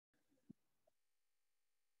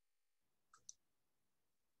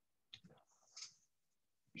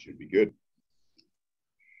Should be good.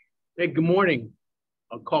 Hey, good morning.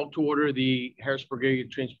 I'll call to order the Harrisburg Area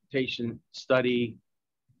Transportation Study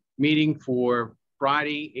meeting for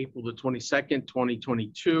Friday, April the 22nd,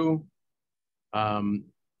 2022.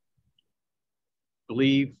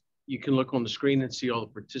 Believe you can look on the screen and see all the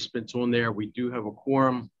participants on there. We do have a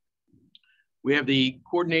quorum. We have the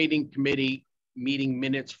coordinating committee meeting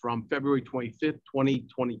minutes from February 25th,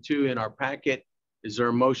 2022 in our packet. Is there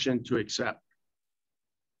a motion to accept?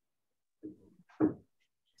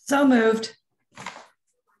 So moved.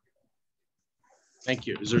 Thank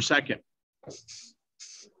you. Is there a second?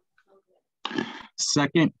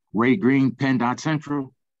 Second, Ray Green, PennDOT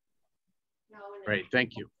Central. Great,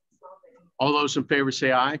 thank you. All those in favor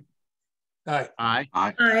say aye. Aye. Aye.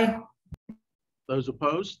 Aye. Aye. Those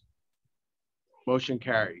opposed? Motion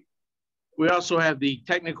carried. We also have the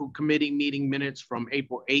technical committee meeting minutes from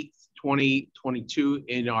April 8th, 2022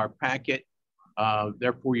 in our packet.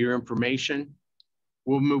 Therefore, your information.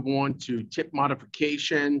 We'll move on to tip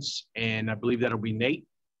modifications, and I believe that'll be Nate.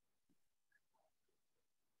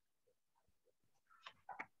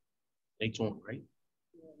 Nate's on, right?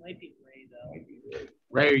 Yeah, it might be Ray, though.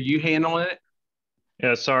 Ray, are you handling it?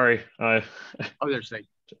 Yeah, sorry. Oh, there's Nate.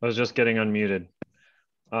 I was just getting unmuted.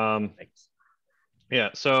 Thanks. Yeah,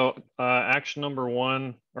 so action number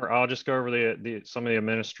one, or I'll just go over some of the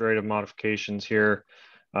administrative modifications here,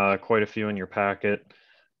 quite a few in your packet.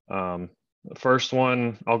 The first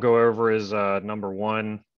one I'll go over is number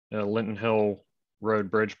one, Linton Hill Road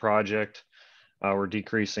Bridge project. We're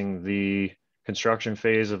decreasing the construction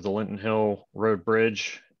phase of the Linton Hill Road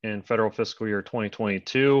Bridge in federal fiscal year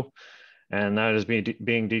 2022, and that is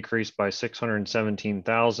being decreased by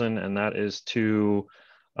 $617,000, and that is to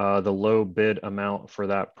the low bid amount for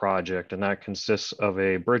that project, and that consists of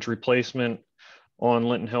a bridge replacement on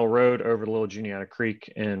Linton Hill Road over Little Juniata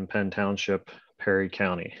Creek in Penn Township, Perry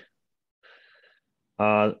County.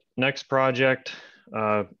 Next project,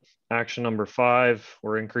 action number 5,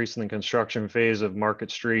 we're increasing the construction phase of Market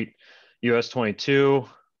Street US 22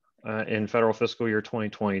 in federal fiscal year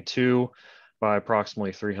 2022 by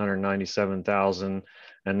approximately $397,000,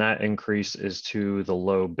 and that increase is to the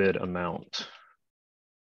low bid amount.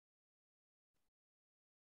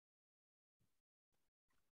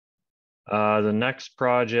 The next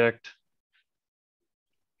project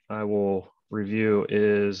I will review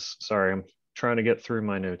is, sorry, I'm trying to get through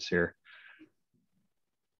my notes here.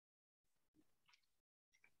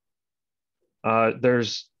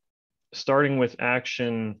 There's, starting with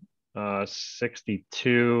action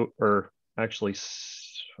 62, or actually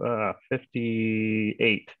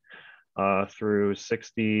 58 through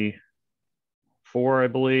 64, I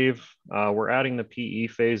believe. We're adding the PE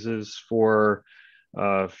phases for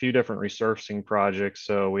a few different resurfacing projects.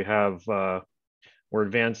 So we have, we're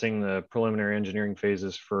advancing the preliminary engineering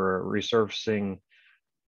phases for resurfacing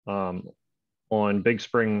on Big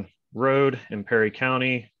Spring Road in Perry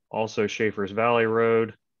County, also Schaefer's Valley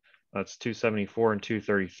Road, that's 274 and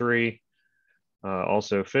 233.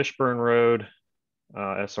 Also Fishburne Road,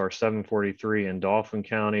 SR 743 in Dauphin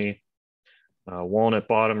County, Walnut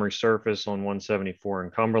Bottom resurface on 174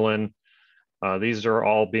 in Cumberland. These are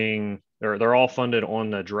all being, they're all funded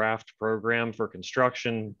on the draft program for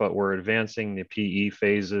construction, but we're advancing the PE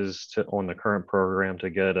phases on the current program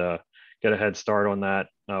to get a head start on that.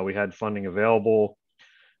 We had funding available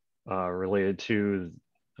related to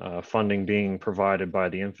funding being provided by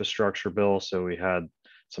the infrastructure bill. So we had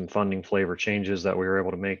some funding flavor changes that we were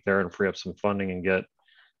able to make there and free up some funding and get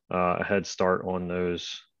a head start on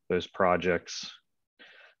those projects.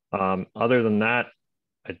 Other than that,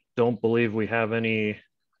 I don't believe we have any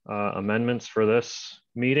amendments for this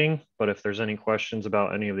meeting, but if there's any questions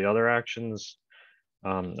about any of the other actions,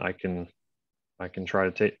 I can try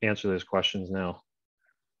to answer those questions now.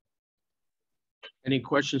 Any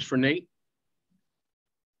questions for Nate?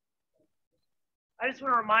 I just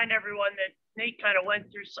want to remind everyone that Nate kind of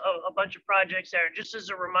went through a bunch of projects there. Just as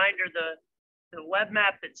a reminder, the web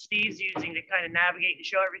map that Steve's using to kind of navigate and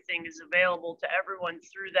show everything is available to everyone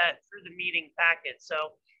through the meeting packet.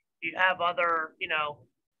 So if you have other,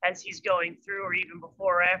 as he's going through, or even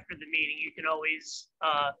before or after the meeting, you can always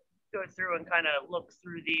go through and kind of look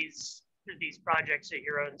through these projects at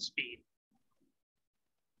your own speed.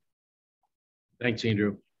 Thanks,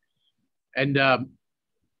 Andrew. And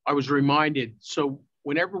I was reminded, so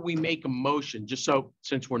whenever we make a motion, just so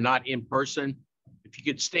since we're not in person, if you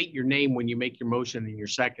could state your name when you make your motion and your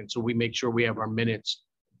second, so we make sure we have our minutes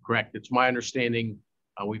correct. It's my understanding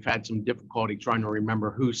we've had some difficulty trying to remember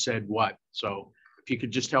who said what. So if you could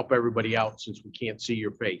just help everybody out since we can't see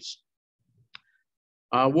your face.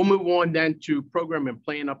 We'll move on then to program and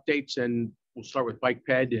plan updates. And we'll start with bike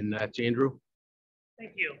ped, and that's Andrew.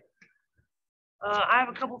 Thank you. I have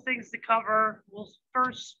a couple things to cover. We'll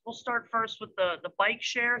start first with the bike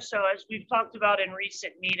share. So as we've talked about in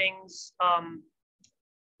recent meetings,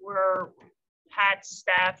 HAT's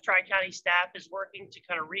staff, Tri-County staff is working to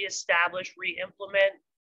kind of reestablish, re-implement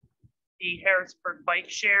the Harrisburg bike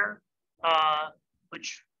share,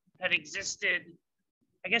 which had existed,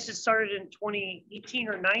 I guess it started in 2018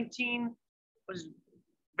 or 19, was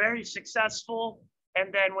very successful.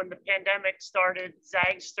 And then when the pandemic started,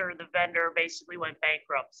 Zagster, the vendor, basically went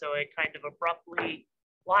bankrupt. So it kind of abruptly,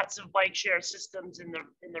 lots of bike share systems in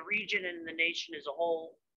the region and in the nation as a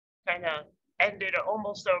whole kind of ended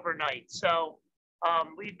almost overnight. So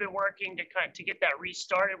we've been working to get that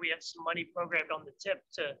restarted. We have some money programmed on the tip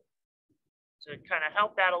to kind of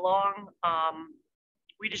help that along.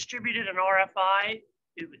 We distributed an RFI.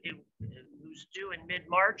 It was due in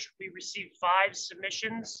mid-March. We received 5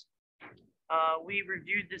 submissions. We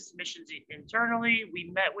reviewed the submissions internally.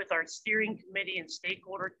 We met with our steering committee and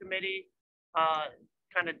stakeholder committee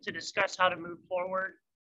kind of to discuss how to move forward.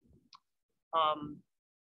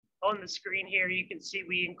 On the screen here, you can see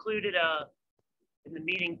we included in the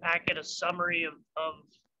meeting packet a summary of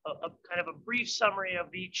kind of a brief summary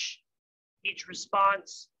of each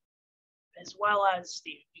response, as well as,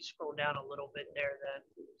 Steve, if you scroll down a little bit there, then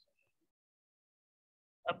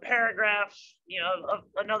a paragraph,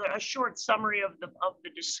 a short summary of the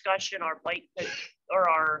discussion our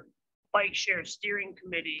bike share steering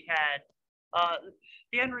committee had.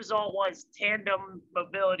 The end result was tandem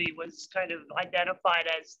mobility was kind of identified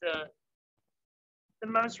as the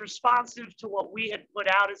most responsive to what we had put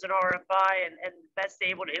out as an RFI and best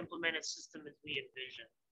able to implement a system as we envisioned.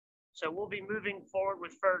 So we'll be moving forward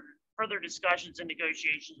with further discussions and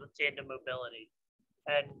negotiations with tandem mobility.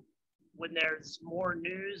 And when there's more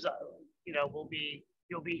news,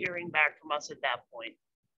 you'll be hearing back from us at that point.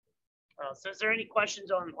 So is there any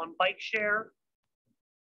questions on bike share?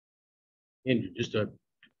 Andrew,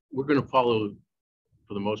 we're going to follow,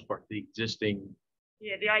 for the most part, the existing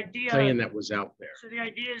the idea plan that was out there. So the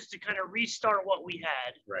idea is to kind of restart what we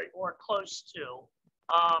had, right, or close to.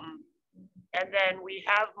 And then we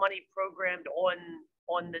have money programmed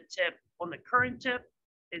on the current tip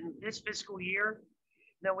in this fiscal year.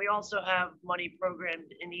 Then we also have money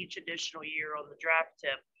programmed in each additional year on the draft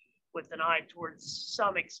tip with an eye towards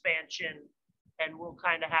some expansion. And we'll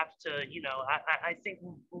kind of have to, I think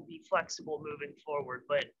we'll be flexible moving forward.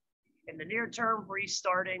 But in the near term,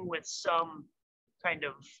 restarting with some kind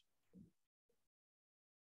of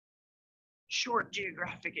short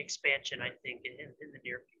geographic expansion, I think, in the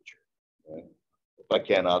near future. If I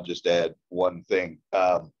can, I'll just add one thing.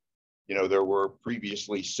 There were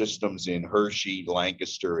previously systems in Hershey,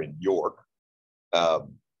 Lancaster, and York.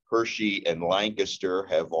 Hershey and Lancaster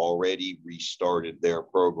have already restarted their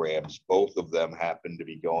programs. Both of them happen to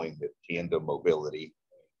be going with tandem mobility.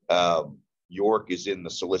 York is in the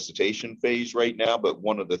solicitation phase right now, but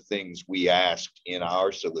one of the things we asked in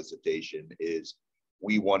our solicitation is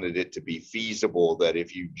we wanted it to be feasible that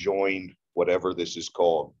if you joined whatever this is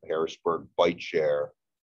called, Harrisburg Bike Share,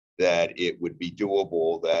 that it would be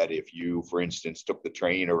doable, that if you, for instance, took the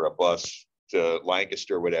train or a bus to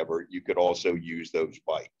Lancaster or whatever, you could also use those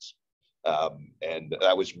bikes. And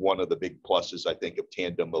that was one of the big pluses, I think, of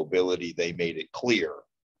tandem mobility. They made it clear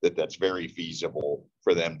that that's very feasible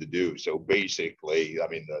for them to do. So basically, I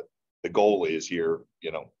mean, the goal is here,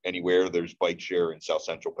 anywhere there's bike share in South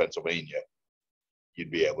Central Pennsylvania, you'd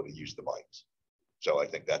be able to use the bikes. So I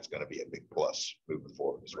think that's going to be a big plus moving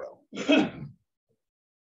forward as well.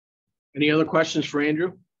 Any other questions for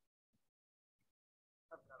Andrew?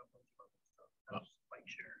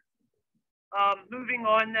 Moving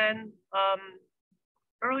on then,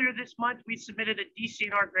 earlier this month, we submitted a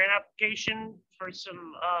DCNR grant application for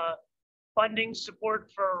some funding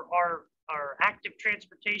support for our active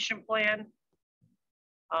transportation plan.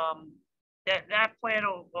 That plan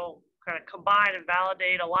will kind of combine and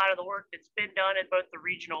validate a lot of the work that's been done at both the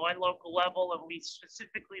regional and local level. And we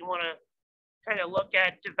specifically want to kind of look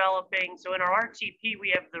at developing. So in our RTP,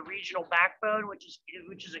 we have the regional backbone, which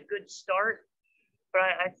is a good start. But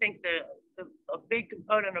I think a big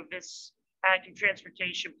component of this active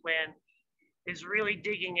transportation plan is really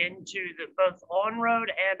digging into the both on-road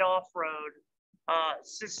and off-road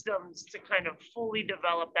systems to kind of fully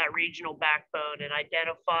develop that regional backbone and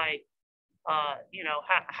identify,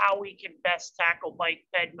 how we can best tackle bike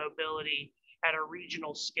ped mobility at a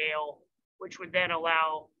regional scale, which would then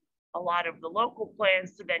allow a lot of the local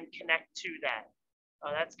plans to then connect to that.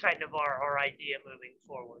 That's kind of our idea moving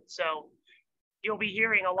forward. So you'll be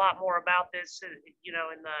hearing a lot more about this, you know,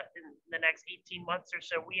 in the next 18 months or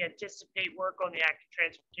so. We anticipate work on the active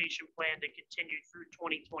transportation plan to continue through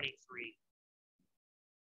 2023.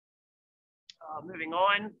 Moving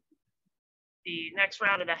on, the next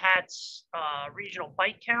round of the HATS regional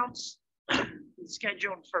bike counts is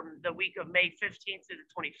scheduled from the week of May 15th to the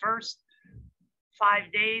 21st.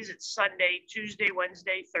 5 days, it's Sunday, Tuesday,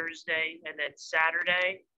 Wednesday, Thursday, and then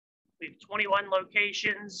Saturday. We have 21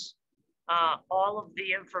 locations. All of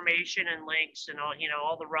the information and links and all, you know,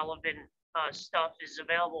 all the relevant stuff is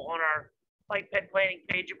available on our bike ped planning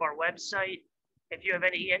page of our website. If you have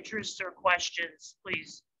any interests or questions,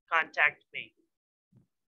 please contact me.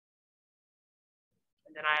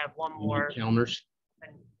 And then I have one more. Calendars.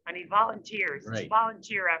 And I need volunteers. Right. It's a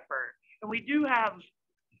volunteer effort. And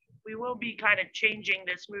we will be kind of changing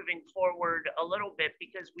this moving forward a little bit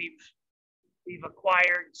because we've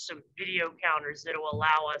acquired some video counters that will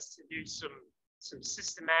allow us to do some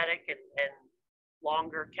systematic and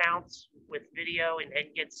longer counts with video and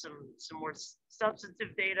get some more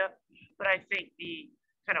substantive data. But I think the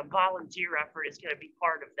kind of volunteer effort is going to be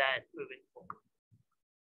part of that moving forward.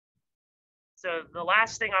 So the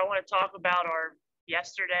last thing I want to talk about are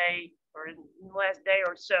yesterday or in the last day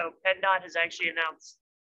or so, PennDOT has actually announced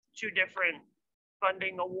 2 different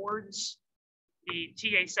funding awards. The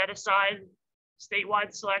TA set aside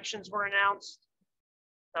statewide selections were announced.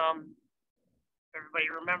 Everybody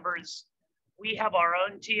remembers we have our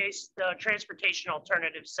own TA transportation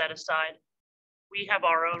alternative set aside. We have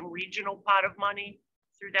our own regional pot of money.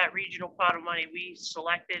 Through that regional pot of money, we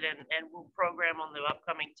selected and will program on the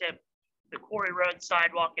upcoming TIP, the Quarry Road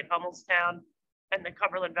sidewalk in Hummelstown and the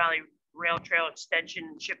Cumberland Valley Rail Trail extension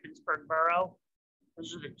in Shippensburg Borough.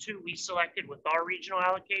 Those are the 2 we selected with our regional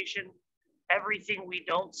allocation. Everything we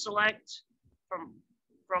don't select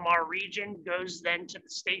from our region goes then to the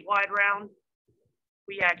statewide round.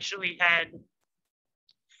 We actually had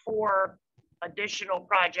 4 additional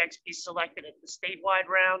projects be selected at the statewide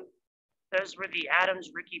round. Those were the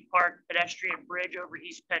Adams Rickey Park pedestrian bridge over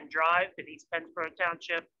East Penn Drive in East Pennsboro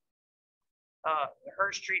Township, the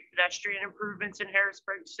Hurst Street pedestrian improvements in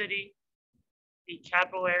Harrisburg City, the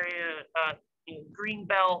capital area in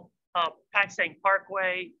Greenbelt, Paxton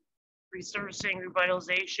Parkway, resurfacing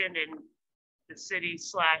revitalization in the city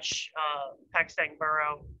 / Paxton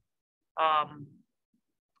Borough,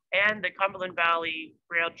 and the Cumberland Valley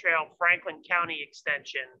Rail Trail Franklin County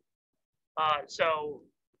extension. So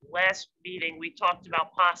last meeting, we talked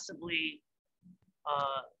about possibly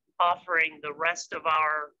offering the rest of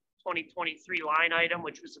our 2023 line item,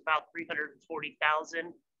 which was about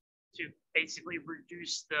 $340,000, to basically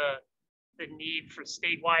reduce the need for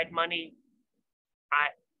statewide money.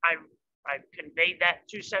 I've conveyed that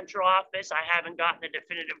to central office. I haven't gotten a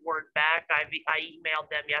definitive word back. I emailed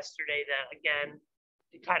them yesterday that again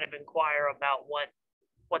to kind of inquire about what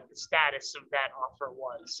the status of that offer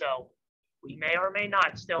was. So we may or may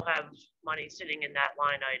not still have money sitting in that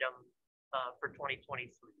line item for 2023.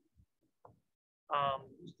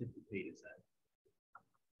 Whose date is that?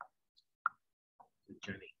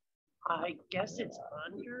 Jenny. I guess it's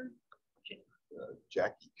under.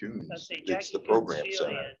 Jackie Coons. Jackie It's the program Coons,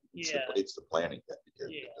 center. yeah. It's the planning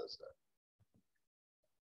deputy that does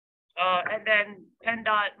that. And then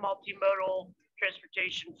PennDOT multimodal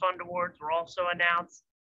transportation fund awards were also announced.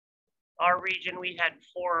 Our region, we had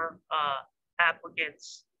 4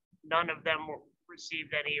 applicants. None of them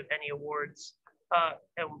received any awards.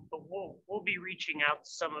 And we'll be reaching out to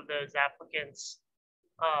some of those applicants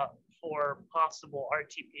for possible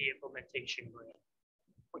RTP implementation grant,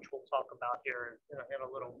 which we'll talk about here in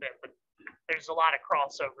a little bit. But there's a lot of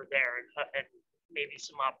crossover there and maybe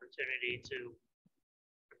some opportunity to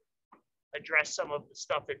address some of the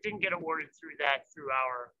stuff that didn't get awarded through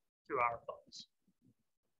our funds.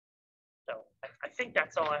 So I think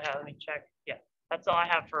that's all I have. Let me check. Yeah, that's all I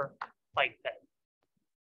have for bike ped.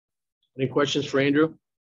 Any questions for Andrew?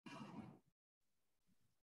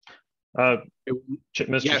 Mr.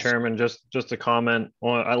 Yes. Chairman, just a comment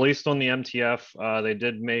on, at least on the MTF, they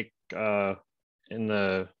did make in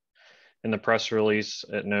the press release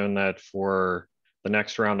it known that for the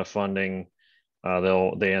next round of funding,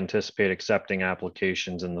 they anticipate accepting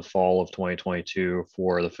applications in the fall of 2022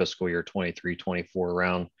 for the fiscal year 23-24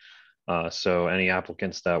 round. So any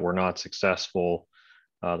applicants that were not successful,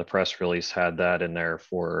 the press release had that in there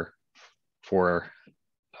for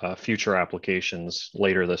future applications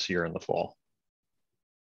later this year in the fall.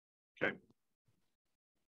 Okay.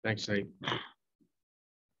 Thanks, Nate.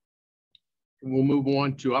 We'll move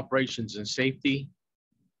on to operations and safety.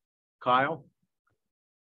 Kyle?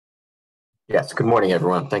 Yes, good morning,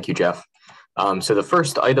 everyone. Thank you, Jeff. So the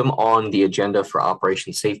first item on the agenda for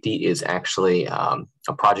Operation Safety is actually a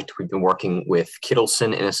project we've been working with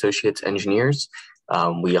Kittleson and Associates Engineers.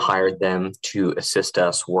 We hired them to assist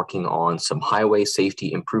us working on some highway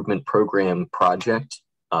safety improvement program project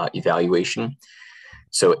evaluation.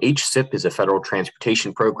 So HSIP is a federal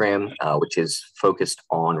transportation program, which is focused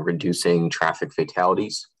on reducing traffic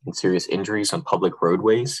fatalities and serious injuries on public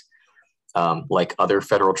roadways. Like other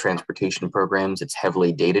federal transportation programs, it's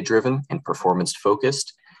heavily data-driven and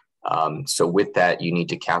performance-focused. So with that, you need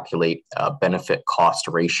to calculate a benefit-cost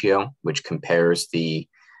ratio, which compares the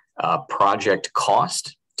project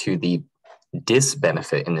cost to the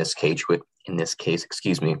disbenefit in this case,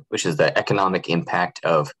 which is the economic impact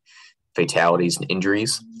of fatalities and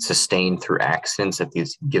injuries sustained through accidents at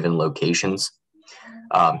these given locations.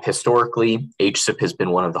 Historically, HSIP has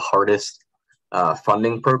been one of the hardest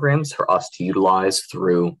funding programs for us to utilize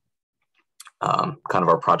through kind of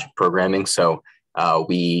our project programming. So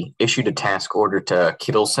we issued a task order to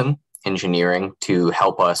Kittleson Engineering to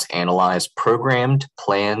help us analyze programmed,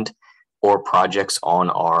 planned, or projects on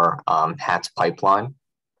our HATS pipeline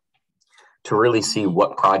to really see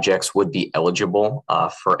what projects would be eligible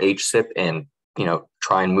for HSIP and,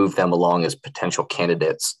 try and move them along as potential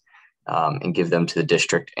candidates and give them to the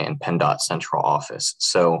district and PennDOT central office.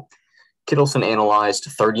 So Kittleson analyzed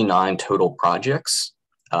 39 total projects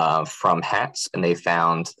from HATS, and they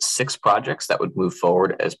found 6 projects that would move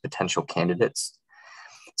forward as potential candidates.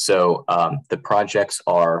 So the projects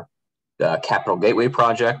are the Capitol Gateway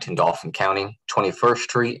Project in Dauphin County, 21st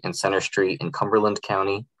Street and Center Street in Cumberland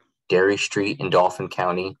County, Dairy Street in Dauphin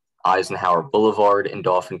County, Eisenhower Boulevard in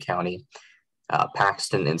Dauphin County,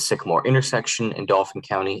 Paxton and Sycamore intersection in Dauphin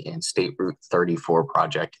County, and State Route 34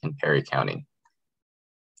 project in Perry County.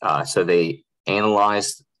 So they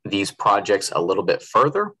analyzed these projects a little bit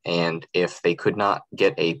further, and if they could not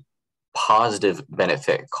get a positive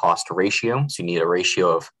benefit cost ratio, so you need a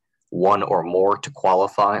ratio of 1 or more to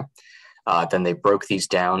qualify, then they broke these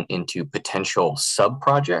down into potential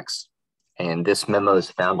sub-projects. And this memo is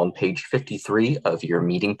found on page 53 of your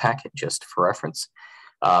meeting packet, just for reference.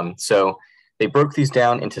 So they broke these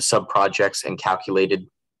down into sub-projects and calculated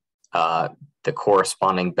the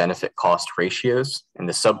corresponding benefit cost ratios. And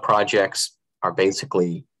the sub-projects are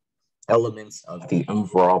basically elements of the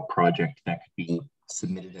overall project that could be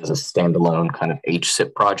submitted as a standalone kind of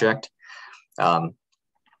HSIP project.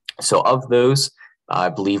 So of those, I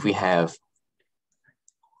believe we have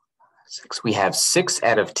 6. We have 6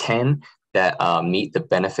 out of 10 that meet the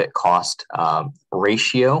benefit cost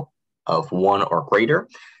ratio of 1 or greater,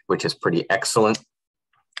 which is pretty excellent.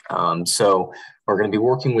 So we're going to be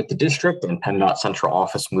working with the district and PennDOT central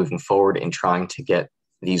office moving forward in trying to get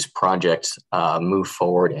these projects move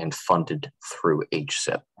forward and funded through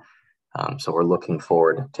HSIP. So we're looking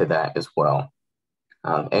forward to that as well.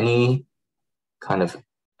 Any kind of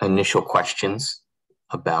initial questions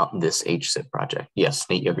about this HSIP project? Yes,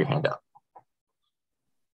 Nate, you have your hand up.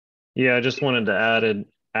 Yeah, I just wanted to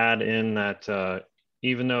add in that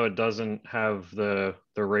even though it doesn't have the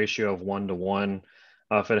ratio of 1 to 1,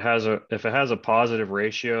 if it has a positive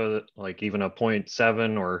ratio, that like even a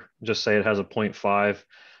 0.7, or just say it has a 0.5,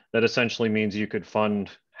 that essentially means you could fund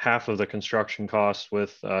half of the construction costs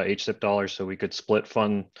with HSIP dollars. So we could split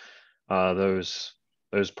fund those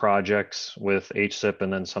projects with HSIP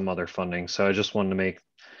and then some other funding. So I just wanted to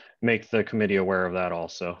make the committee aware of that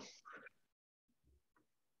also.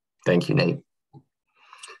 Thank you, Nate.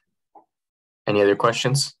 Any other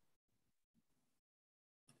questions?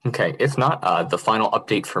 Okay, if not, the final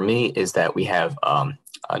update for me is that we have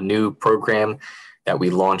a new program that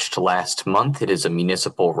we launched last month. It is a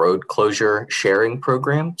municipal road closure sharing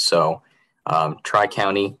program. So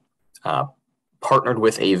Tri-County partnered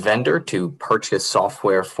with a vendor to purchase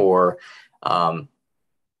software for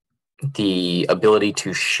the ability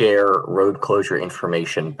to share road closure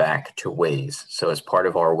information back to Waze. So as part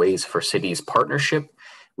of our Waze for Cities partnership,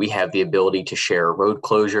 we have the ability to share road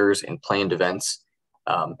closures and planned events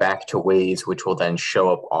back to Waze, which will then show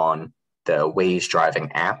up on the Waze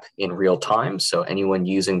driving app in real time. So anyone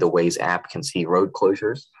using the Waze app can see road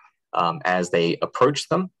closures as they approach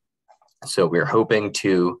them. So we're hoping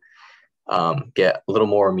to get a little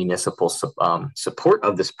more municipal support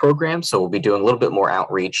of this program. So we'll be doing a little bit more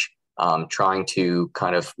outreach, trying to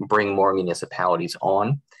kind of bring more municipalities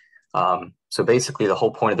on. So basically the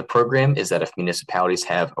whole point of the program is that if municipalities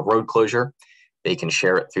have a road closure, they can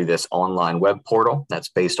share it through this online web portal that's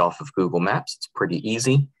based off of Google Maps. It's pretty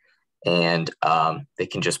easy. And they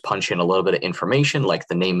can just punch in a little bit of information like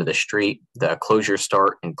the name of the street, the closure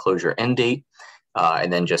start and closure end date,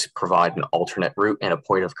 and then just provide an alternate route and a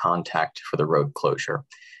point of contact for the road closure.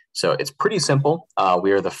 So it's pretty simple.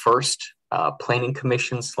 We are the first planning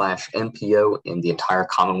commission / NPO in the entire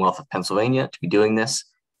Commonwealth of Pennsylvania to be doing this.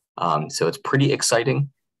 So it's pretty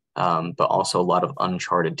exciting, but also a lot of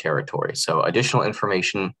uncharted territory. So additional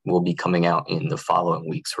information will be coming out in the following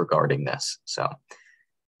weeks regarding this. So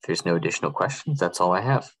if there's no additional questions, that's all I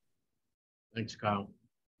have. Thanks, Kyle.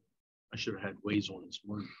 I should have had Waze on this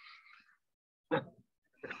morning.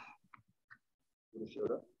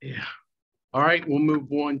 Yeah. All right, we'll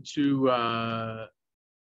move on to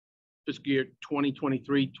fiscal year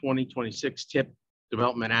 2023-2026 TIP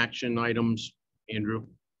development action items. Andrew.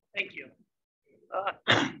 Thank you.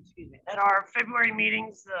 Excuse me. At our February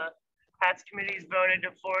meetings, the HATS committees voted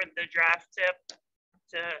to forward the draft TIP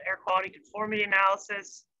to air quality conformity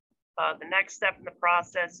analysis. The next step in the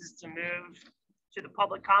process is to move to the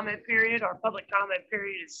public comment period. Our public comment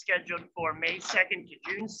period is scheduled for May 2nd to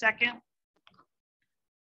June 2nd.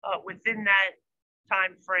 Within that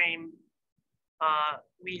time frame,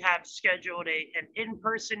 we have scheduled an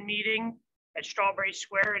in-person meeting at Strawberry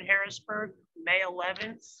Square in Harrisburg, May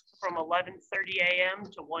 11th from 11:30 a.m.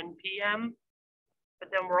 to 1 p.m. But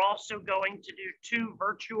then we're also going to do 2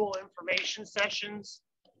 virtual information sessions,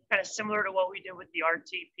 kind of similar to what we did with the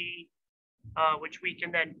RTP, which we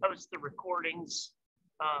can then post the recordings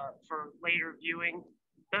for later viewing.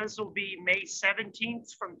 Those will be May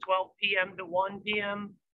 17th from 12 p.m. to 1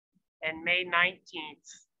 p.m. and May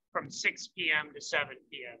 19th from 6 p.m. to 7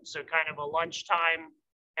 p.m. So kind of a lunchtime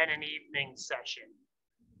and an evening session.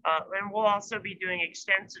 And we'll also be doing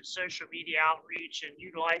extensive social media outreach and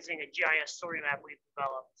utilizing a GIS story map we've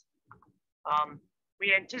developed.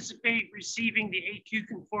 We anticipate receiving the AQ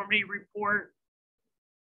conformity report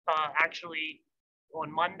actually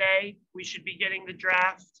on Monday. We should be getting the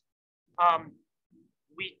draft.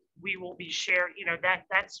 We will be sharing,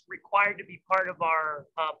 that's required to be part of our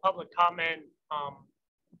public comment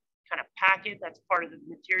kind of packet. That's part of the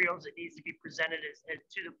materials that needs to be presented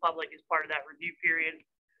to the public as part of that review period.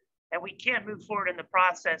 And we can't move forward in the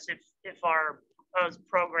process if our proposed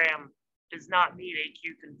program does not meet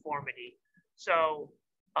AQ conformity. So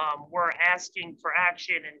we're asking for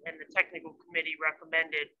action, and the technical committee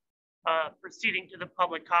recommended proceeding to the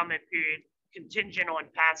public comment period contingent on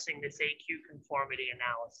passing this AQ conformity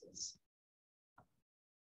analysis. Is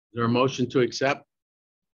there a motion to accept?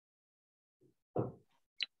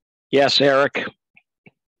 Yes, Eric.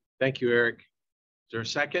 Thank you, Eric. Is there a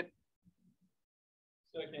second?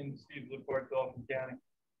 Second, Steve Laporte, Dauphin County.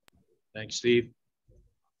 Thanks, Steve.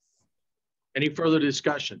 Any further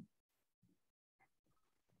discussion?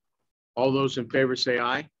 All those in favor say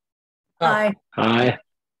aye. Aye. Aye.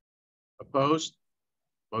 Opposed?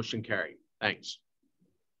 Motion carried. Thanks.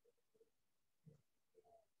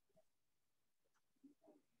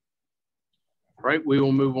 All right, we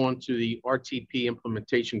will move on to the RTP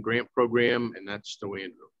implementation grant program, and that's to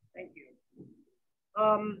Andrew. Thank you.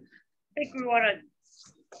 I think we want to,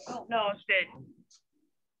 I don't know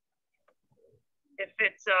if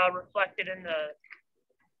it's reflected in the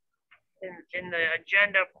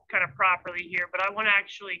agenda kind of properly here, but I want to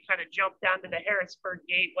actually kind of jump down to the Harrisburg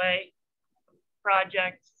Gateway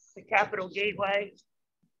project, the Capitol Gateway.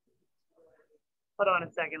 Hold on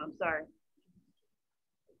a second, I'm sorry.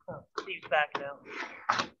 Oh, Steve's back now.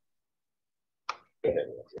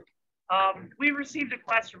 We received a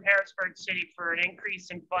request from Harrisburg City for an increase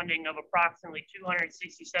in funding of approximately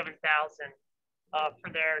 $267,000 for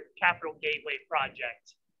their Capitol Gateway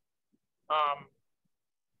project.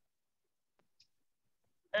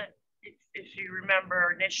 If you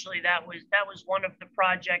remember, initially that was one of the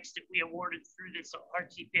projects that we awarded through this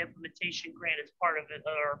RTP implementation grant as part of it,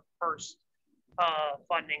 our first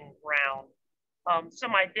funding round.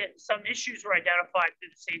 Some issues were identified through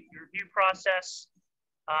the safety review process,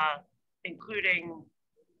 including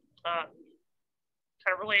kind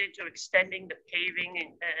of related to extending the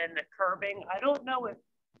paving and the curbing. I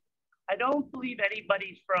don't believe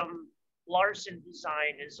anybody from Larson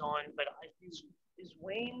Design is on, but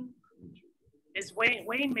Wayne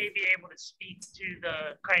may be able to speak to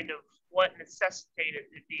the kind of what necessitated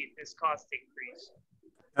this cost increase.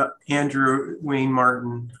 Andrew, Wayne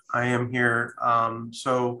Martin, I am here.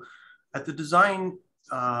 So at the design,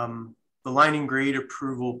 the line and grade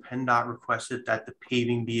approval, PennDOT requested that the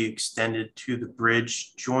paving be extended to the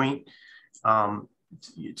bridge joint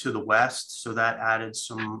to the west. So that added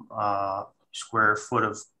some square foot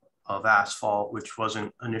of asphalt, which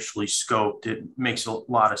wasn't initially scoped. It makes a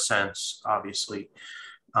lot of sense, obviously,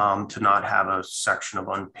 to not have a section of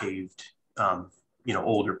unpaved,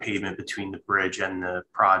 older pavement between the bridge and the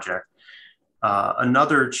project.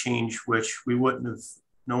 Another change, which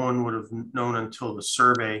no one would have known until the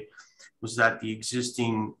survey, was that the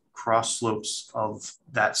existing cross slopes of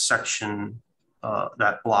that section,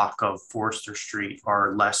 that block of Forester Street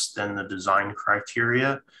are less than the design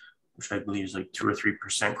criteria, which I believe is like 2 or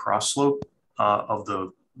 3% cross slope of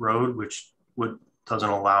the road, which doesn't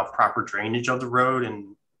allow proper drainage of the road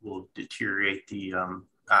and will deteriorate the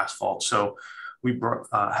asphalt. So we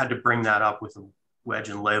had to bring that up with a wedge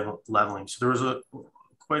and leveling. So there was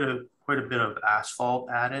quite a bit of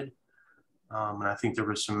asphalt added. And I think there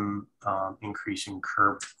was some increase in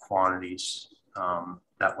curb quantities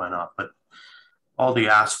that went up, but all the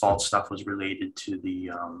asphalt stuff was related to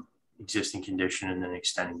the existing condition and then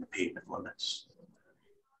extending the pavement limits.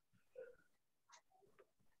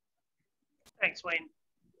 Thanks, Wayne.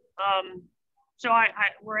 So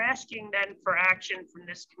we're asking then for action from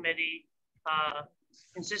this committee,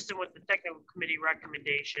 consistent with the technical committee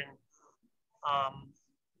recommendation,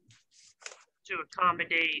 to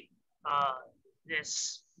accommodate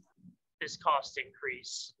this cost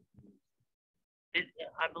increase.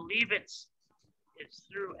 I believe it's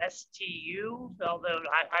through STU, although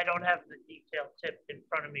I don't have the detailed tip in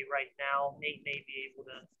front of me right now. Nate may be able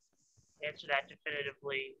to answer that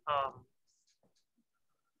definitively.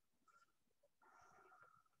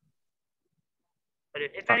 But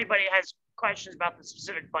if anybody has questions about the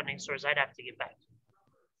specific funding source, I'd have to get back to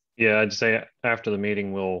you. Yeah, I'd say after the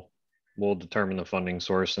meeting, we'll determine the funding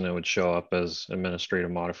source, and it would show up as administrative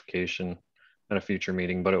modification at a future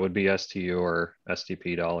meeting, but it would be STU or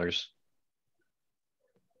STP dollars.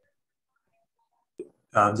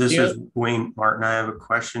 This is Wayne Martin. I have a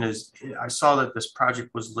question. I saw that this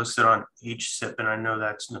project was listed on HSIP, and I know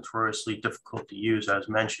that's notoriously difficult to use, as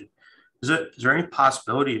mentioned. Is there any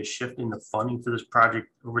possibility of shifting the funding for this project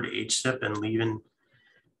over to HSIP and leaving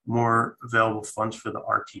more available funds for the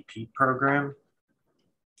RTP program?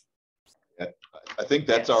 I think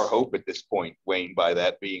that's our hope at this point, Wayne, by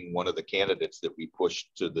that being one of the candidates that we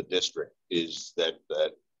pushed to the district, is that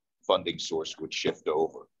funding source would shift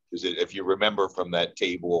over. Because if you remember from that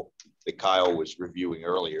table that Kyle was reviewing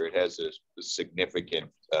earlier, it has a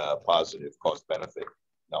significant positive cost benefit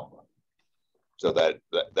number. So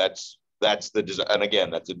that's the design. And again,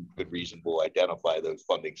 that's a good reason we'll identify those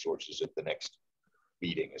funding sources at the next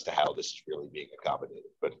meeting as to how this is really being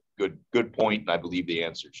accommodated. But good point. And I believe the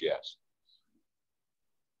answer is yes.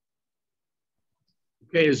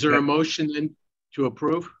 Okay, is there a motion then to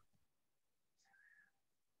approve?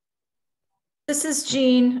 This is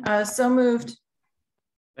Jean. So moved.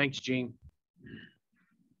 Thanks, Jean.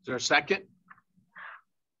 Is there a second?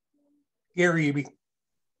 Gary Eby.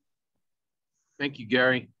 Thank you,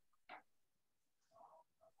 Gary.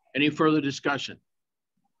 Any further discussion?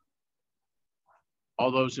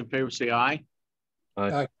 All those in favor say aye.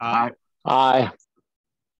 Aye. Aye. Aye.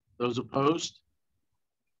 Those opposed?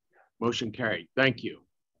 Motion carried. Thank you.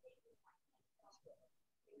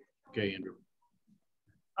 Okay, Andrew.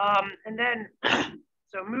 And then,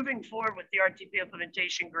 so moving forward with the RTP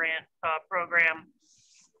implementation grant program,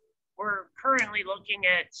 we're currently looking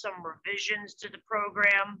at some revisions to the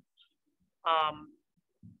program.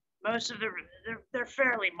 Most of they're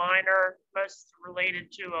fairly minor, most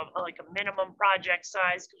related to like a minimum project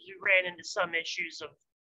size, because we ran into some issues of,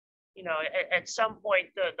 you know, at some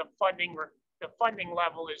point the funding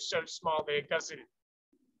level is so small that it doesn't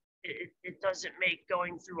make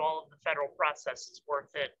going through all of the federal processes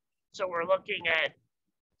worth it. So we're looking at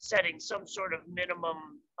setting some sort of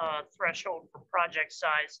minimum threshold for project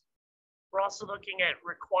size. We're also looking at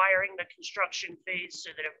requiring the construction phase,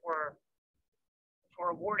 so that if we're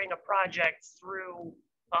awarding a project through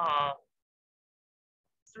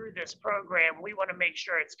this program, we want to make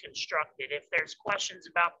sure it's constructed. If there's questions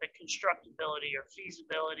about the constructability or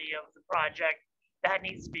feasibility of the project, that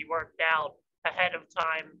needs to be worked out ahead of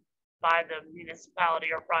time by the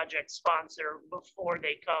municipality or project sponsor before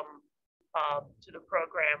they come to the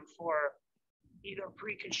program for either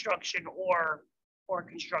pre-construction or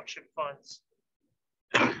construction funds.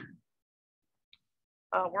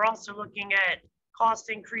 We're also looking at cost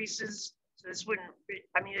increases. So this wouldn't be,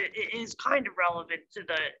 I mean, it is kind of relevant to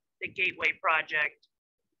the Gateway project,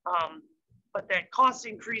 but that cost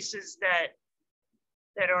increases that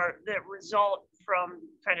result from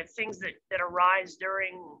kind of things that arise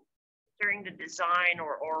during the design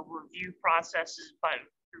or review processes, but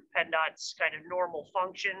through PennDOT's kind of normal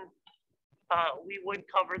function, we would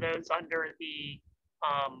cover those under the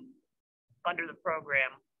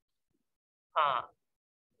program.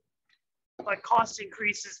 But cost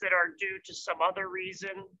increases that are due to some other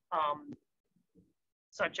reason,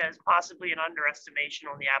 such as possibly an underestimation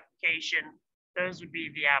on the application, those would be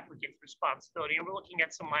the applicant's responsibility. And we're looking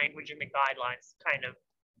at some language in the guidelines to kind of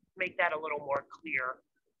make that a little more clear.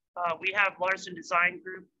 We have Larson Design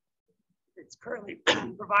Group that's currently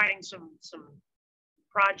providing some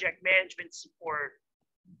project management support.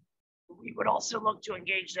 We would also look to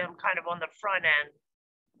engage them kind of on the front end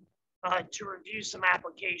to review some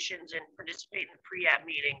applications and participate in the pre-app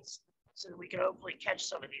meetings so that we can hopefully catch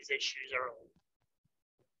some of these issues early.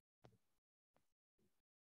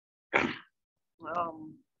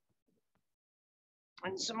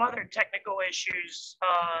 And some other technical issues,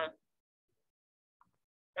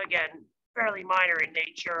 again, fairly minor in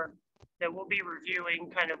nature, that we'll be reviewing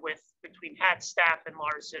kind of between HAT staff and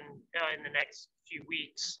Larson in the next few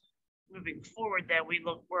weeks. Moving forward, then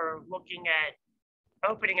we're looking at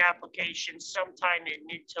opening applications sometime in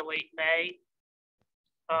mid to late May,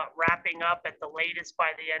 wrapping up at the latest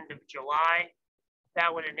by the end of July.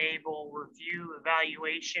 That would enable review,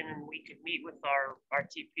 evaluation, and we could meet with our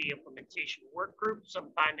RTP implementation work group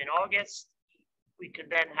sometime in August. We could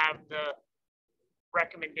then have the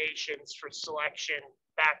recommendations for selection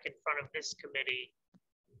back in front of this committee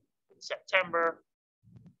in September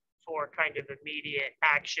for kind of immediate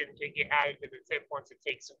action to get added to the TIP once it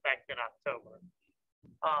takes effect in October.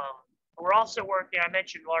 We're also working, I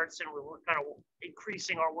mentioned Larson, we're kind of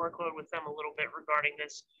increasing our workload with them a little bit regarding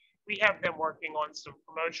this. We have them working on some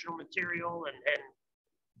promotional material and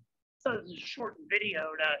so it's a short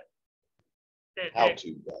video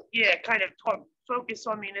kind of focus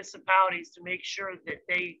on municipalities to make sure that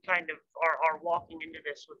they kind of are walking into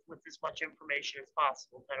this with as much information as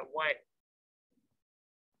possible, kind of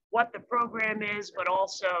what the program is, but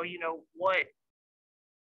also, you know, what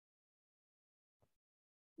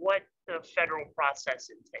the federal process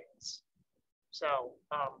entails. So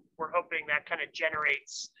we're hoping that kind of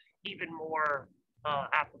generates even more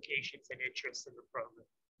applications and interest in the program.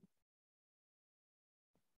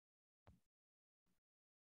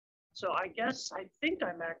 So I guess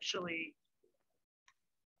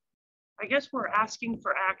we're asking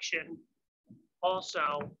for action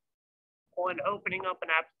also on opening up an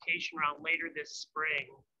application round later this spring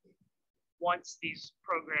once these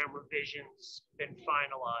program revisions been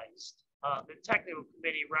finalized. The technical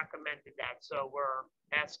committee recommended that, so we're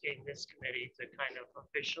asking this committee to kind of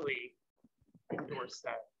officially endorse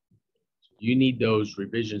that. You need those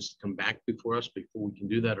revisions to come back before us before we can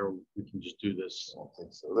do that, or we can just do this? I don't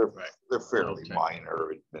think so. They're fairly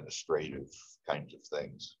minor administrative kinds of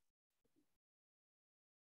things.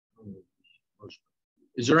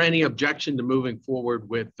 Is there any objection to moving forward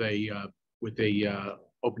with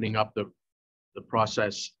opening up the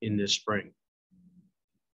process in this spring?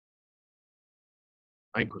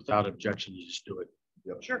 I think without objection, you just do it.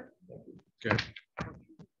 Yep. Sure. Okay.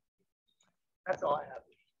 That's all I have.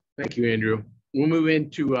 Thank you, Andrew. We'll move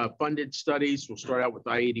into funded studies. We'll start out with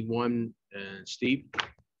I-81 and Steve.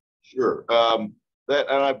 Sure. And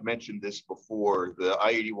I've mentioned this before. The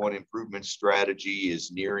I-81 improvement strategy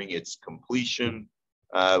is nearing its completion.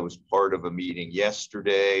 I was part of a meeting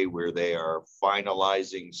yesterday where they are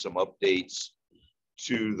finalizing some updates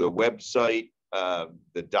to the website.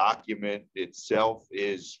 The document itself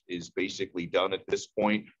is basically done at this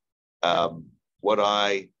point. What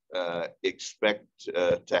I expect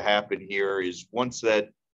to happen here is once that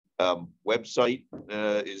website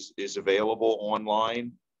is available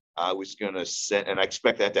online, I was going to send, and I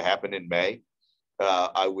expect that to happen in May.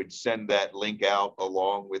 I would send that link out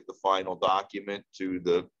along with the final document to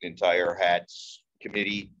the entire HATS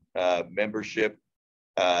committee membership.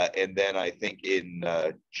 And then I think in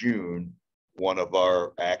June, one of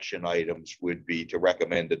our action items would be to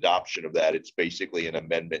recommend adoption of that. It's basically an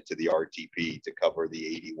amendment to the RTP to cover the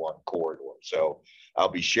 81 corridor. So I'll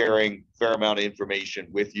be sharing a fair amount of information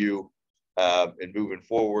with you and moving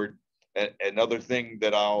forward. Another thing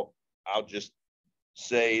that I'll just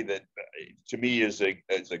say that to me is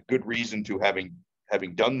a good reason to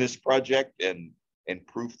having done this project and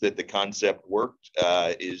proof that the concept worked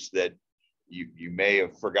is that you may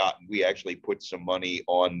have forgotten we actually put some money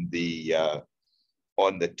on the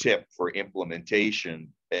tip for implementation,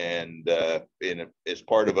 and as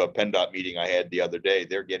part of a PennDOT meeting I had the other day,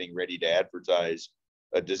 they're getting ready to advertise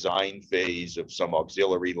a design phase of some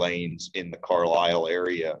auxiliary lanes in the Carlisle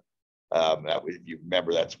area. If you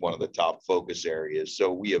remember, that's one of the top focus areas.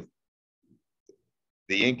 So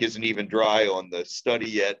the ink isn't even dry on the study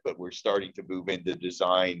yet, but we're starting to move into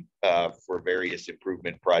design for various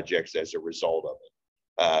improvement projects as a result of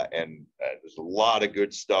it. And there's a lot of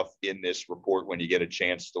good stuff in this report when you get a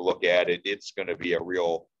chance to look at it. It's going to be a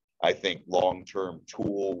real, I think, long-term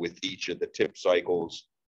tool with each of the tip cycles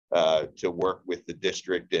to work with the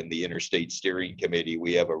district and the Interstate Steering Committee.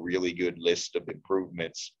 We have a really good list of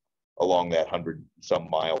improvements along that 100-some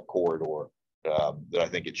mile corridor that I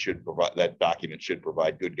think it should provide. That document should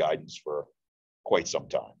provide good guidance for quite some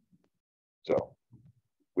time. So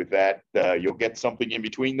with that, you'll get something in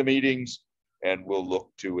between the meetings, and we'll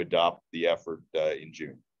look to adopt the effort in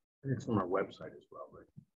June. It's on our website as well, right?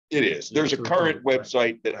 It is. There's a current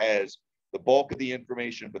website that has the bulk of the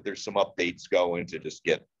information, but there's some updates going to just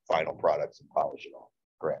get final products and polish it off.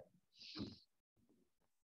 Correct.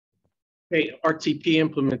 Okay, RTP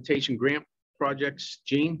implementation grant projects,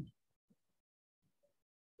 Gene?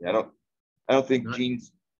 I don't think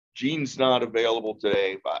Gene's not available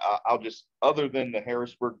today, but I'll just, other than the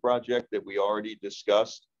Harrisburg project that we already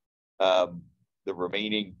discussed, the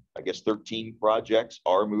remaining, I guess, 13 projects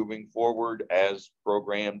are moving forward as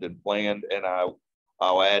programmed and planned. And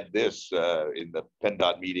I'll add this, in the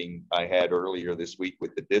PennDOT meeting I had earlier this week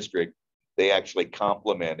with the district, they actually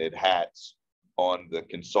complimented HATS on the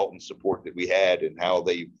consultant support that we had and how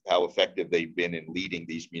effective they've been in leading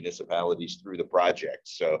these municipalities through the project.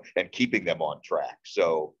 So, and keeping them on track.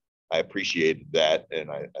 So I appreciated that. And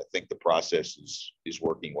I think the process is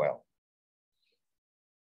working well.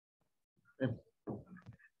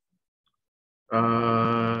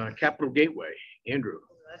 Capital Gateway, Andrew.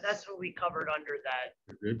 That's what we covered under that.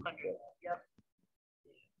 Good. Yep.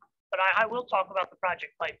 But I will talk about the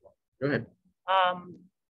project pipeline. Go ahead.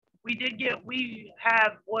 We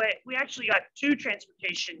actually got 2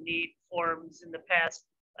 transportation need forms in the past,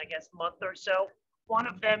 I guess, month or so. One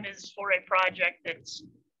of them is for a project that's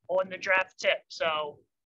on the draft tip. So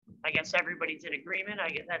I guess everybody's in agreement. I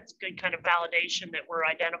guess that's good kind of validation that we're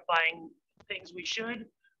identifying things we should.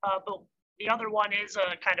 But the other one is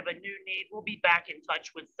a kind of a new need. We'll be back in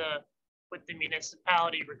touch with the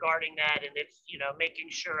municipality regarding that, and if, making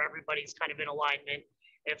sure everybody's kind of in alignment.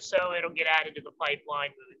 If so, it'll get added to the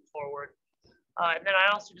pipeline moving forward. And then I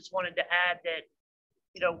also just wanted to add that,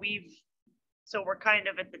 we're kind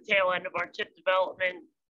of at the tail end of our tip development.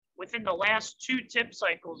 Within the last 2 tip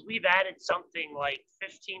cycles, we've added something like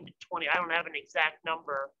 15 to 20. I don't have an exact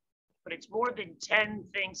number, but it's more than 10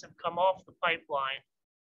 things have come off the pipeline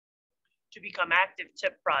to become active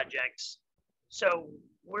tip projects. So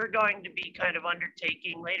we're going to be kind of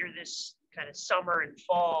undertaking later this kind of summer and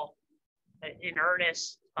fall in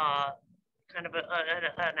earnest, kind of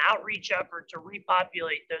an outreach effort to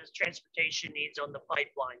repopulate those transportation needs on the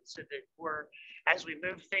pipeline, so that as we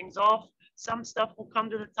move things off, some stuff will come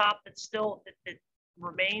to the top that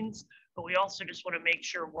remains, but we also just want to make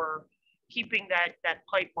sure we're keeping that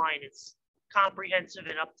pipeline as comprehensive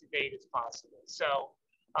and up to date as possible. So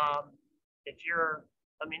if you're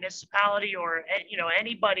a municipality or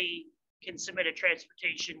anybody can submit a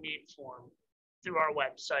transportation need form through our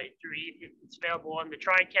website. It's available on the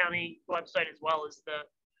Tri-County website as well as the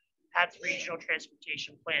HATS Regional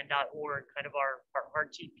Transportation Plan.org, kind of our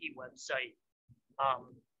RTP website.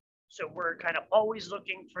 So we're kind of always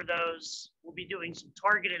looking for those. We'll be doing some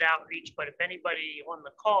targeted outreach, but if anybody on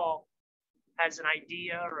the call has an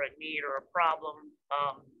idea or a need or a problem,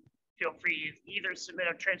 feel free to either submit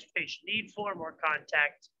a transportation need form or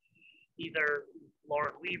contact either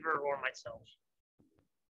Lauren Weaver or myself.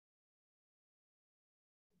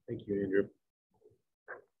 Thank you, Andrew.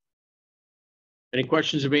 Any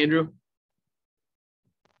questions of Andrew?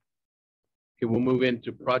 Okay, we'll move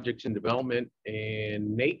into projects in development,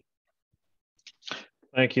 and Nate.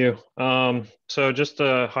 Thank you. So just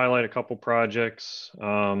to highlight a couple projects,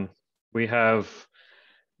 we have,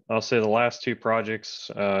 I'll say, the last 2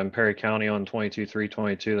 projects in Perry County on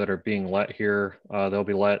 22-322 that are being let here. They'll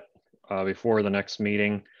be let before the next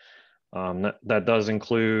meeting. That does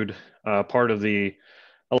include part of the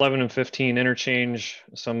 11 and 15 interchange.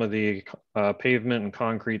 Some of the pavement and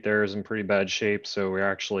concrete there is in pretty bad shape, so we're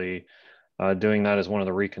actually doing that as one of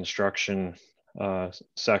the reconstruction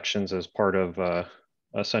sections as part of a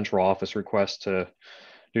central office request to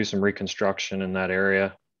do some reconstruction in that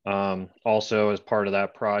area. Also, as part of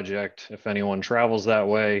that project, if anyone travels that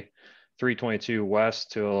way, 322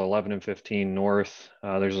 west to 11 and 15 north,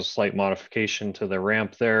 there's a slight modification to the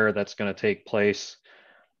ramp there that's going to take place,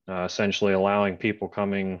 essentially allowing people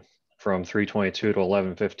coming from 322 to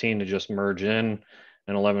 1115 to just merge in,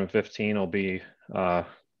 and 1115 will be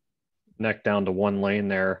neck down to 1 lane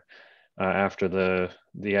there after the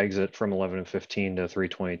exit from 11 and 15 to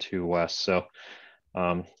 322 west. So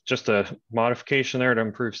just a modification there to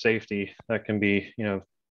improve safety. That can be,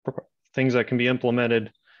 things that can be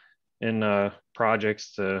implemented in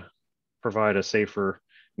projects to provide a safer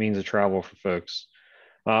means of travel for folks.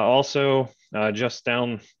 Also, just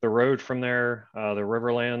down the road from there, the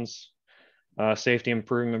Riverlands Safety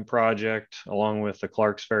Improvement Project, along with the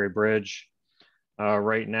Clarks Ferry Bridge.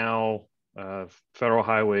 Right now, Federal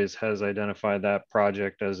Highways has identified that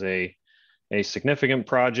project as a significant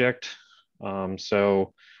project.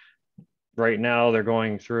 So right now they're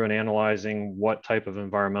going through and analyzing what type of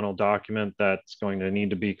environmental document that's going to need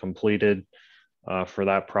to be completed for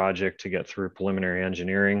that project to get through preliminary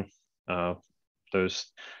engineering. Those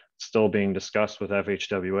still being discussed with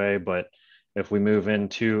FHWA, but if we move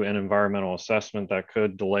into an environmental assessment, that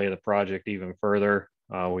could delay the project even further.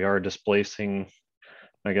 We are displacing,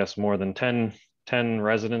 I guess, more than 10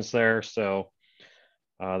 residents there. So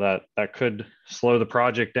that could slow the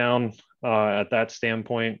project down at that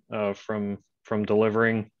standpoint from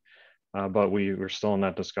delivering, but we're still in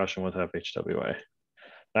that discussion with FHWA.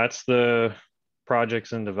 That's the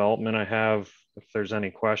projects in development I have. If there's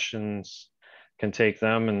any questions, can take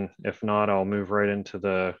them, and if not, I'll move right into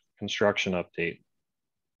the construction update.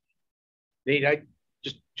 Nate,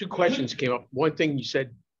 just two questions came up. One thing you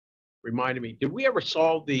said reminded me, did we ever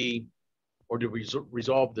solve or did we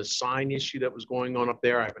resolve the sign issue that was going on up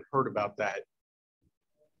there? I haven't heard about that.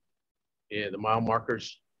 Yeah, the mile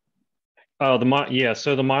markers. Oh,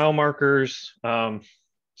 so the mile markers,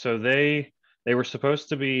 so they were supposed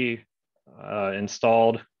to be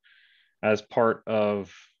installed as part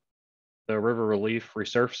of the River Relief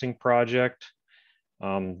resurfacing project.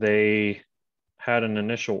 They had an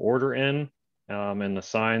initial order in, and the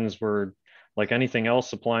signs were, like anything else,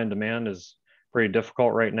 supply and demand is pretty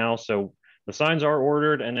difficult right now. So the signs are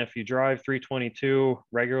ordered, and if you drive 322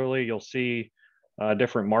 regularly, you'll see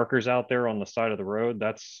different markers out there on the side of the road.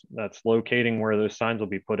 That's locating where those signs will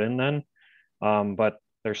be put in then. But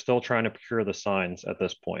they're still trying to procure the signs at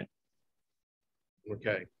this point.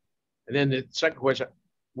 Okay. And then the second question,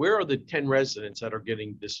 where are the 10 residents that are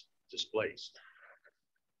getting displaced?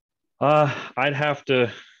 I'd have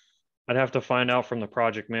to find out from the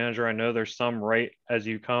project manager. I know there's some right as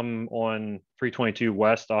you come on 322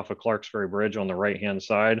 west off of Clarksbury Bridge on the right-hand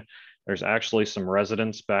side. There's actually some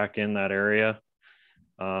residents back in that area.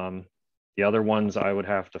 The other ones, I would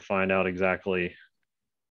have to find out exactly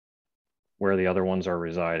where the other ones are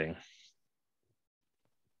residing.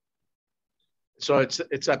 So it's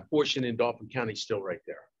that portion in Dauphin County still right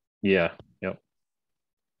there. Yeah. Yep.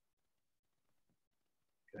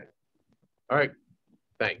 Okay. All right.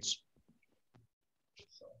 Thanks.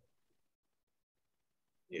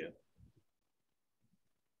 Yeah.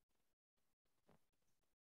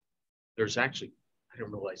 There's actually, I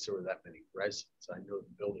don't realize there were that many residents. I know the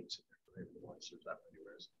buildings in there, but I didn't realize there's that many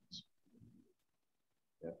residents.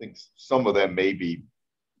 I think some of them may be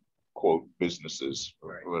quote businesses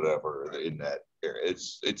or right. whatever in that area.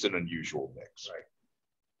 It's an unusual mix. Right.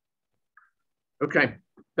 Okay.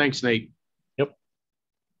 Thanks, Nate. Yep.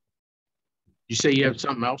 You say you have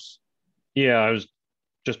something else? Yeah, I was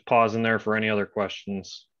just pausing there for any other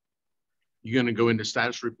questions. You're going to go into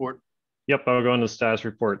status report? Yep, I'll go into the status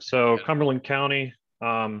report. So Cumberland County,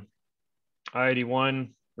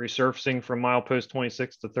 I-81 resurfacing from milepost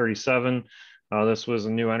 26 to 37. This was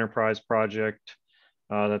a new enterprise project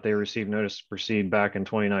that they received notice to proceed back in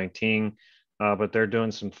 2019, but they're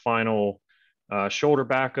doing some final shoulder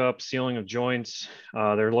backup, sealing of joints.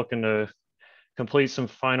 They're looking to complete some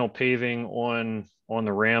final paving on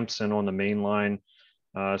the ramps and on the main line.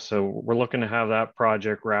 So we're looking to have that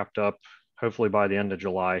project wrapped up hopefully by the end of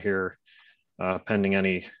July here, pending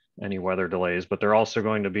any weather delays. But they're also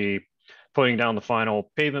going to be putting down the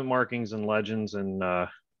final pavement markings and legends and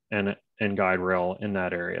guide rail in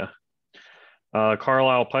that area.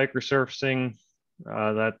 Carlisle Pike resurfacing,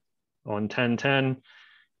 that on 1010,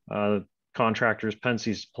 contractors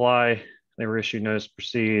Pensy Supply, they were issued notice to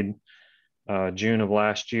proceed June of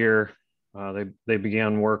last year. They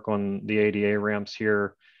began work on the ADA ramps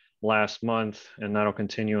here last month, and that'll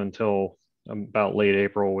continue until about late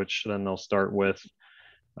April, which then they'll start with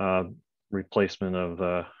replacement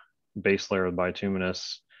of base layer of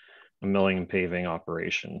bituminous milling and paving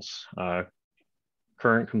operations.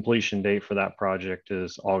 Current completion date for that project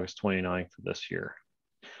is August 29th of this year.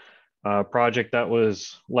 Project that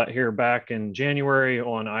was let here back in January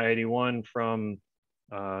on I-81 from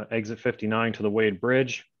exit 59 to the Wade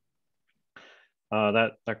Bridge.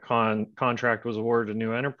 That contract was awarded a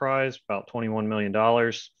new enterprise, about $21 million.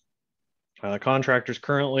 Contractors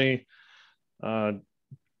currently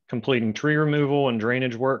completing tree removal and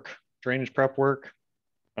drainage prep work.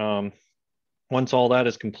 Once all that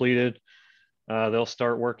is completed, they'll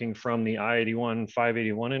start working from the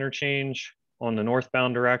I-81-581 interchange on the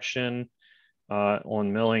northbound direction,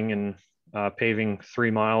 on milling and paving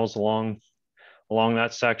 3 miles along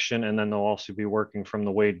that section. And then they'll also be working from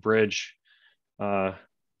the Wade Bridge 3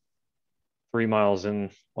 miles in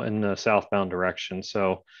the southbound direction.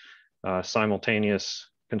 So simultaneous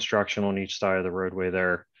construction on each side of the roadway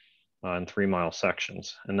there in 3 mile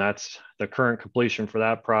sections. And that's the current completion for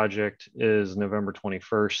that project is November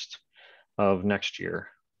 21st of next year.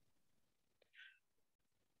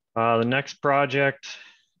 The next project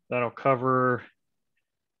that'll cover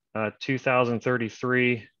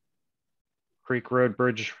 2033 Creek Road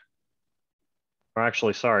Bridge, or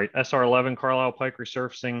actually, sorry, SR11 Carlisle Pike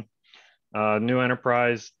resurfacing. New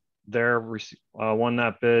enterprise there won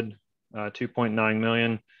that bid, 2.9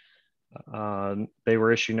 million. They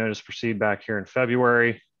were issued notice to proceed back here in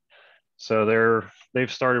February. So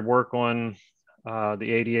they've started work on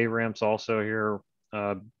the ADA ramps also here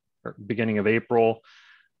beginning of April.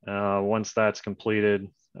 Once that's completed,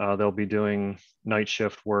 they'll be doing night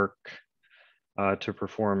shift work to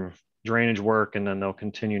perform drainage work, and then they'll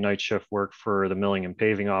continue night shift work for the milling and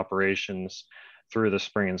paving operations through the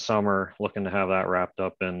spring and summer, looking to have that wrapped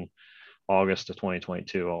up in August of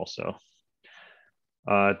 2022 also.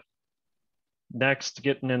 Next,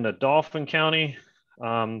 getting into Dauphin County.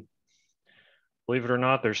 Believe it or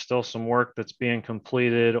not, there's still some work that's being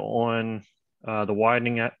completed on the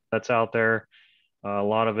widening that's out there. A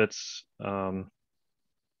lot of it's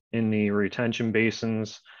in the retention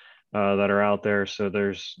basins that are out there. So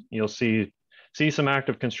you'll see some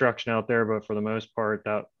active construction out there, but for the most part,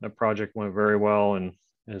 that project went very well and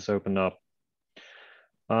has opened up.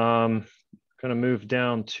 Going to move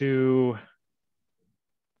down to,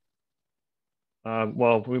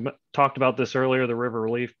 well, we talked about this earlier, the River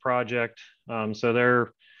Relief Project. So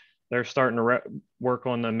they're starting to work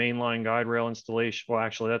on the mainline guide rail installation. Well,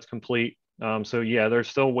 actually, that's complete. So yeah, they're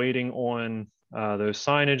still waiting on those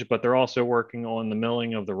signage, but they're also working on the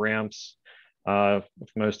milling of the ramps. If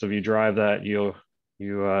most of you drive that, you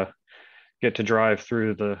get to drive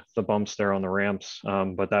through the bumps there on the ramps,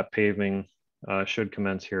 but that paving should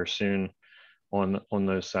commence here soon on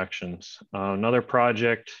those sections. Another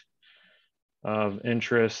project of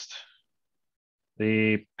interest,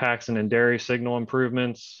 the Paxton and Dairy signal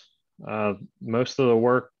improvements. Most of the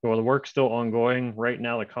work, well, the work's still ongoing. Right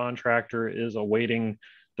now, the contractor is awaiting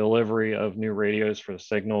delivery of new radios for the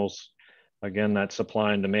signals. Again, that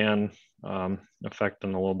supply and demand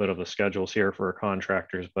affecting a little bit of the schedules here for our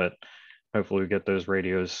contractors, but hopefully we get those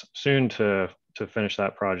radios soon to finish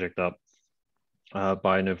that project up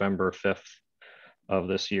by November 5th of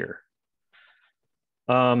this year.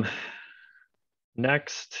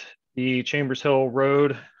 Next, the Chambers Hill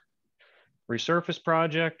Road resurface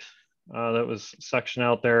project. That was a section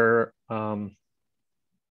out there from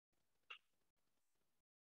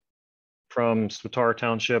Swatara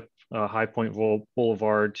Township, High Point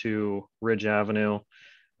Boulevard to Ridge Avenue.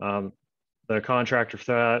 The contractor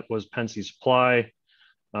for that was Pensy Supply,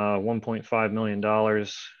 $1.5 million.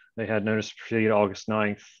 They had notice to proceed August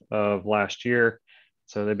 9th of last year.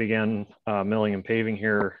 So they began milling and paving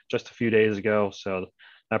here just a few days ago. So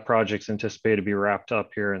that project's anticipated to be wrapped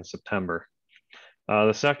up here in September.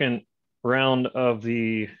 The second round of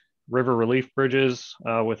the river relief bridges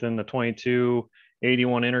within the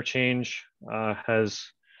 2281 interchange has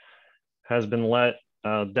been let.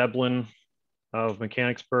 Deblin of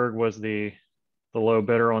Mechanicsburg was the low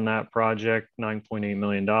bidder on that project, $9.8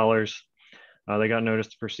 million. They got notice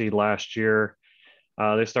to proceed last year.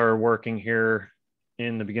 They started working here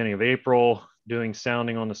in the beginning of April, doing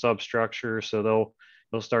sounding on the substructure. So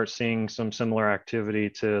they'll start seeing some similar activity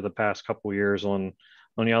to the past couple of years on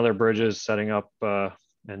the other bridges, setting up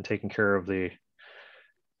and taking care of the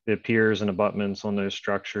piers and abutments on those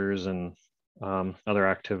structures and other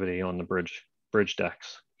activity on the bridge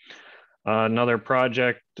decks. Another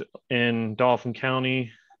project in Dauphin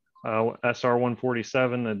County, SR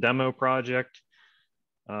 147, the demo project.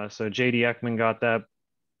 So JD Ekman got that,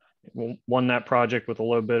 won that project with a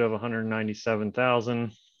low bid of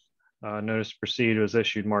 $197,000. Notice to proceed was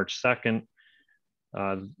issued March 2nd.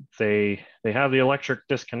 They have the electric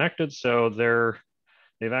disconnected, so they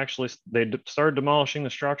started demolishing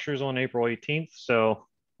the structures on April 18th. So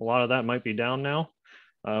a lot of that might be down now,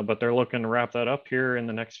 but they're looking to wrap that up here in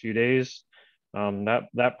the next few days.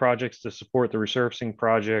 That project's to support the resurfacing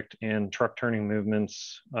project and truck turning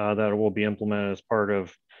movements that will be implemented as part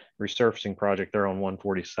of resurfacing project there on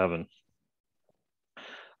 147.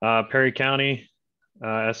 Perry County,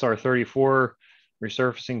 SR 34,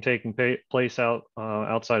 resurfacing taking place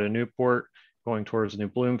outside of Newport, going towards New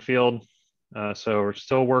Bloomfield. So we're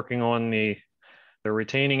still working on the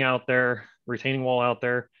retaining wall out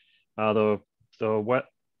there. The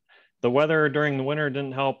weather during the winter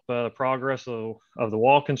didn't help progress of the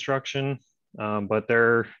wall construction, but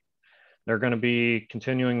they're going to be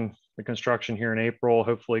continuing the construction here in April,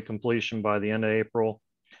 hopefully completion by the end of April.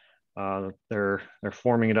 They're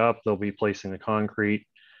forming it up. They'll be placing the concrete.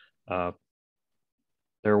 They'll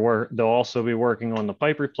also be working on the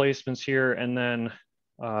pipe replacements here, and then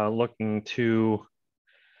looking to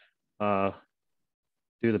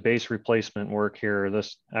do the base replacement work here.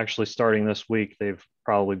 This actually starting this week. They've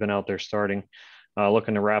probably been out there starting,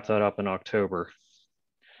 looking to wrap that up in October.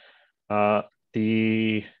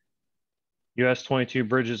 The US 22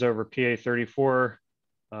 bridges over PA 34.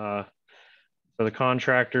 For the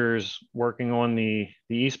contractors working on the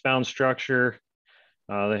eastbound structure,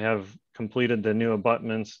 they have completed the new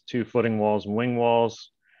abutments, 2 footing walls and wing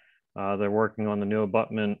walls. They're working on the new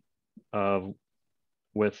abutment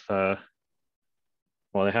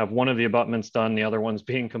well, they have one of the abutments done, the other one's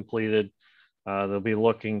being completed. They'll be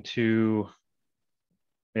looking to,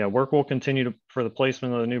 work will continue for the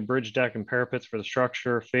placement of the new bridge deck and parapets for the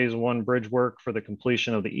structure. Phase 1 bridge work for the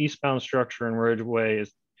completion of the eastbound structure and roadway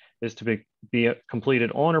is to be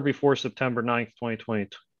completed on or before September 9th,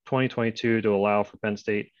 2022 to allow for Penn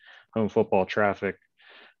State home football traffic.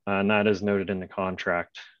 And that is noted in the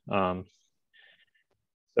contract.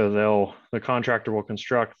 So the contractor will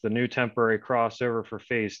construct the new temporary crossover for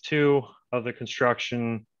phase 2 of the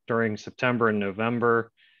construction during September and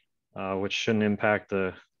November, which shouldn't impact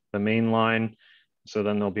the main line. So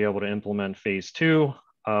then they'll be able to implement phase 2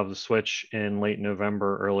 of the switch in late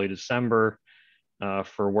November, early December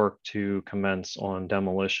for work to commence on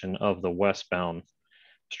demolition of the westbound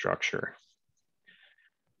structure.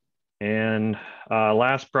 And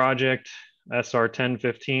last project, SR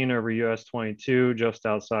 1015 over US 22, just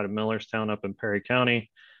outside of Millerstown up in Perry County.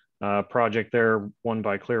 Project there won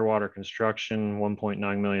by Clearwater Construction,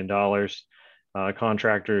 $1.9 million.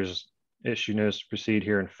 Contractors issue notice to proceed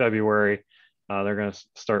here in February. They're going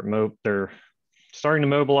to they're starting to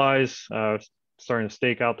mobilize, starting to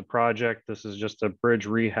stake out the project. This is just a bridge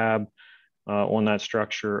rehab on that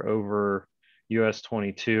structure over US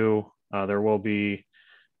 22. There will be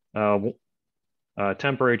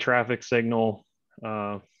temporary traffic signal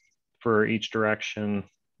for each direction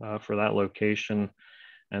for that location.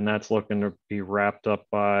 And that's looking to be wrapped up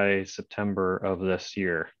by September of this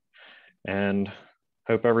year. And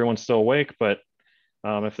hope everyone's still awake, but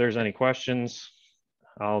if there's any questions,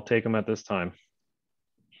 I'll take them at this time.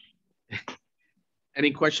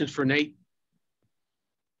 Any questions for Nate?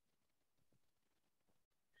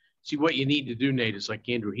 See, what you need to do, Nate, is like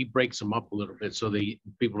Andrew, he breaks them up a little bit so the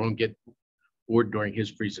people don't get bored during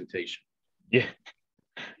his presentation. Yeah.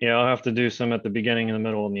 Yeah, I'll have to do some at the beginning, in the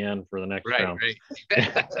middle, and the end for the next round. Right.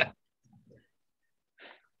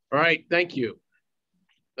 All right, thank you.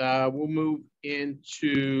 We'll move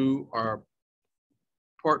into our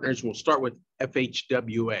partners. We'll start with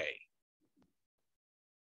FHWA.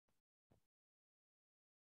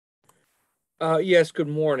 Yes, good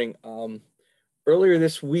morning. Earlier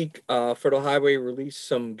this week, Federal Highway released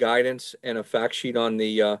some guidance and a fact sheet on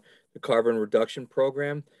the carbon reduction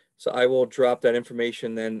program. So I will drop that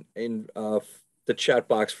information then in the chat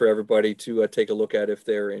box for everybody to take a look at if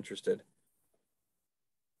they're interested.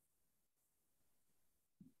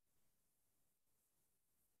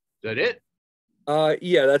 Is that it?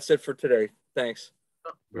 Yeah, that's it for today. Thanks.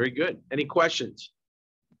 Oh, very good. Any questions?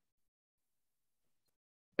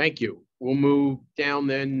 Thank you. We'll move down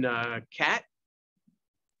then, Kat.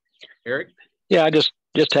 Eric? Yeah, I just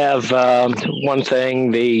have one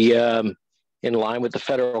thing. In line with the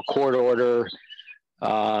federal court order,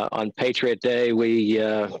 on Patriot Day, we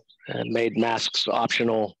made masks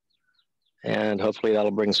optional, and hopefully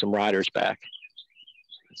that'll bring some riders back.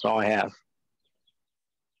 That's all I have.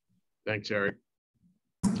 Thanks, Eric.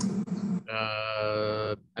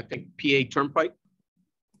 I think PA Turnpike.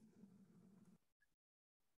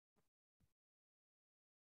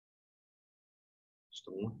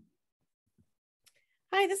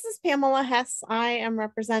 Hi, this is Pamela Hess. I am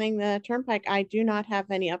representing the Turnpike. I do not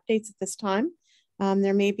have any updates at this time.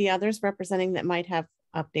 There may be others representing that might have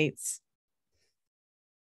updates.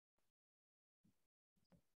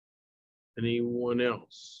 Anyone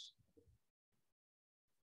else?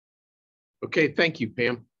 Okay, thank you,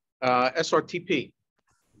 Pam. SRTP.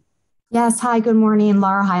 Yes, hi, good morning.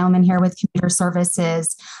 Laura Heilman here with Commuter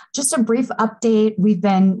Services. Just a brief update. We've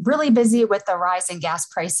been really busy with the rise in gas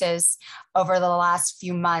prices over the last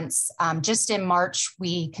few months. Just in March,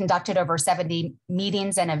 we conducted over 70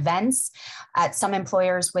 meetings and events at some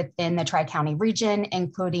employers within the Tri-County region,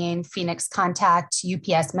 including Phoenix Contact,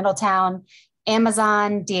 UPS Middletown,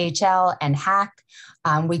 Amazon, DHL, and Hack.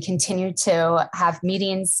 We continue to have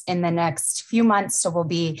meetings in the next few months, so we'll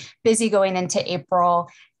be busy going into April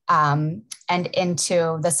and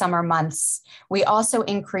into the summer months. We also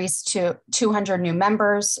increased to 200 new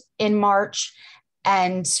members in March,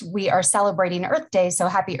 and we are celebrating Earth Day. So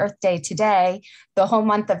happy Earth Day today. The whole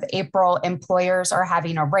month of April, employers are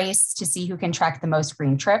having a race to see who can track the most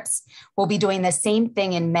green trips. We'll be doing the same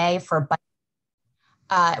thing in May for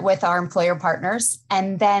with our employer partners.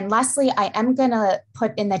 And then lastly, I am going to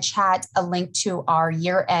put in the chat a link to our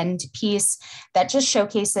year-end piece that just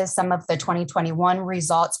showcases some of the 2021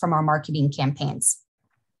 results from our marketing campaigns.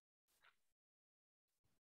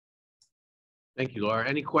 Thank you, Laura.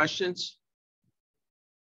 Any questions?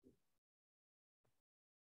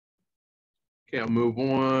 Okay, I'll move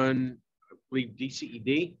on. I believe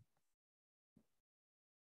DCED.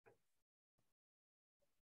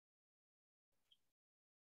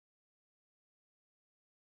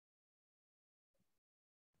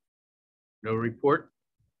 No report.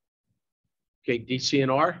 Okay,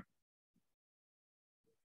 DCNR.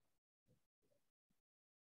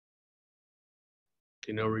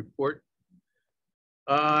 Okay, no report.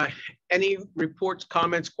 Any reports,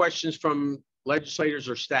 comments, questions from legislators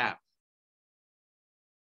or staff?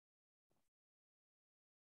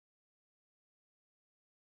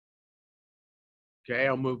 Okay,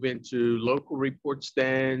 I'll move into local reports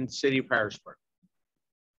then. City of Harrisburg.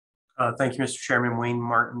 Thank you, Mr. Chairman. Wayne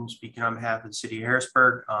Martin speaking on behalf of the City of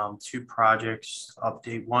Harrisburg. Two projects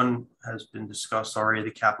update. One has been discussed already,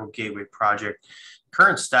 the Capital Gateway project.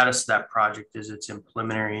 Current status of that project is it's in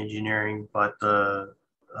preliminary engineering, but the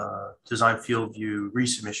design field view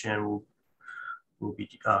resubmission will be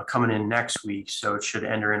coming in next week. So it should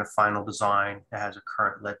enter in a final design that has a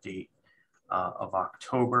current let date of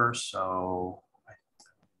October. So I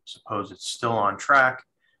suppose it's still on track,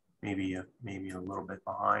 maybe a little bit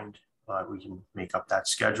behind, but we can make up that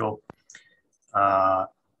schedule.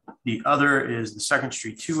 The other is the Second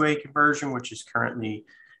Street two-way conversion, which is currently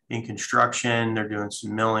in construction. They're doing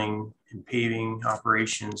some milling and paving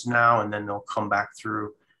operations now, and then they'll come back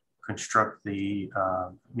through, construct the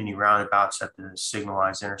mini roundabouts at the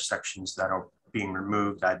signalized intersections that are being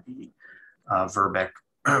removed. That'd be Verbeck,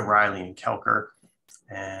 Riley, and Kelker.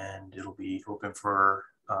 And it'll be open for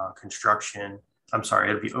construction. I'm sorry,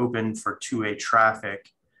 it'll be open for two-way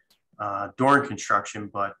traffic during construction,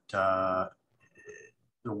 but the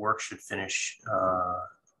work should finish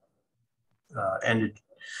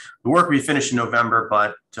the work will be finished in November,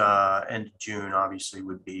 but end of June obviously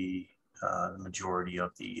would be the majority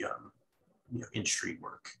of the in-street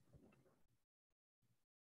work.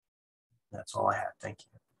 That's all I have. Thank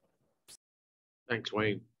you. Thanks,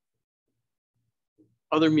 Wayne.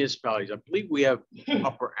 Other municipalities, I believe we have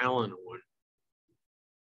Upper Allen one.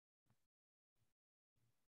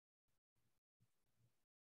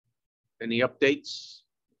 Any updates?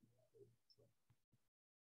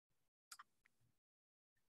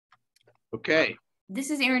 Okay. This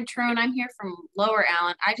is Erin Trone. I'm here from Lower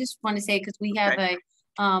Allen. I just want to say, because we have a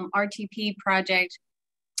RTP project,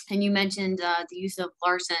 and you mentioned the use of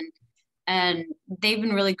Larson, and they've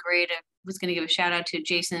been really great. I was going to give a shout out to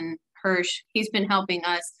Jason Hirsch. He's been helping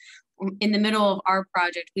us. In the middle of our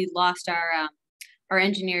project, we lost our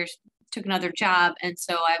engineers, took another job, and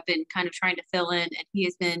so I've been kind of trying to fill in, and he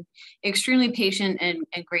has been extremely patient and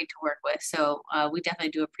great to work with. So we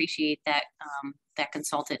definitely do appreciate that that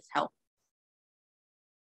consultant help.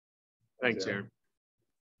 Thanks, Aaron.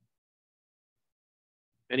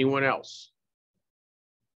 Anyone else?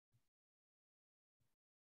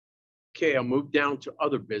 Okay, I'll move down to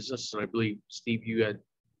other business, and I believe Steve, you had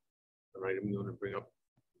an item you want to bring up.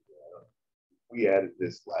 We added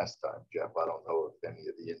this last time, Jeff. I don't know if any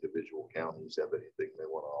of the individual counties have anything they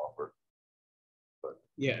want to offer. But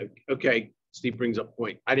yeah, okay. Steve brings up a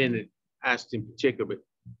point. I didn't ask in particular, but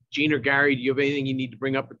Gene or Gary, do you have anything you need to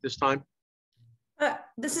bring up at this time?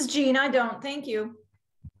 This is Jean. I don't. Thank you.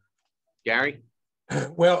 Gary?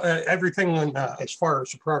 Well, everything on, as far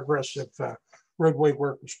as the progress of roadway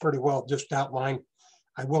work was pretty well just outlined.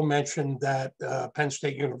 I will mention that Penn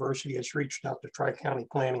State University has reached out to Tri-County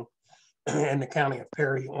Planning and the County of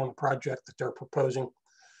Perry on a project that they're proposing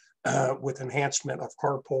with enhancement of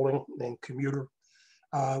carpooling and commuter,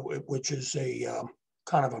 which is a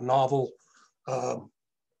kind of a novel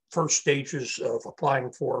first stages of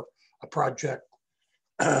applying for a project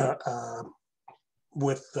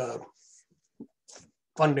with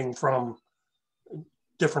funding from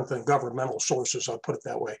different than governmental sources, I'll put it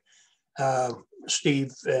that way.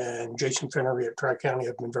 Steve and Jason Finnery at Tri-County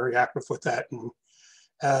have been very active with that, and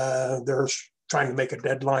they're trying to make a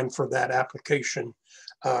deadline for that application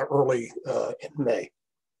early in May.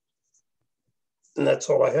 And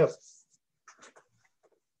that's all I have.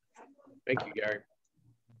 Thank you, Gary.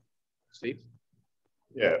 Steve?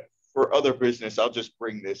 Yeah, for other business, I'll just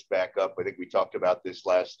bring this back up. I think we talked about this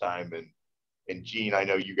last time, and Gene, I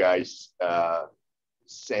know you guys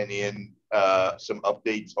sent in some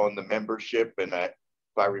updates on the membership, and if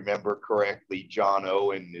I remember correctly, John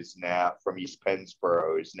Owen is now from East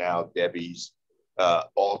Pennsboro, is now Debbie's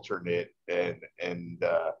alternate, and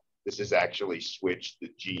this is actually switched.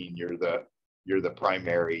 That Gene, you're the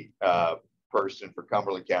primary person for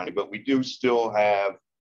Cumberland County, but we do still have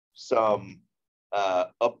some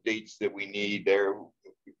updates that we need there.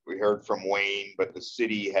 We heard from Wayne, but the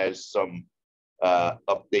city has some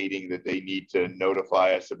updating that they need to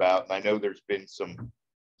notify us about. And I know there's been some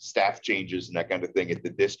staff changes and that kind of thing at the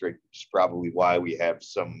district, which is probably why we have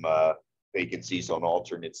some vacancies on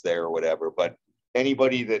alternates there or whatever. But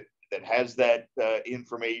anybody that has that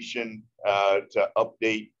information to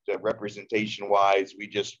update representation wise, we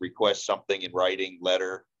just request something in writing,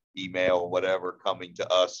 letter, email, whatever, coming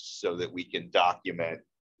to us so that we can document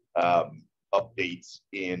updates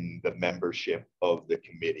in the membership of the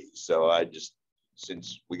committee. So I just,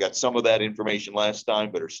 since we got some of that information last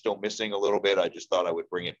time, but are still missing a little bit, I just thought I would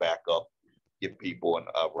bring it back up, give people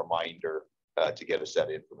a reminder to get us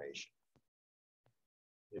that information.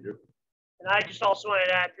 And I just also wanted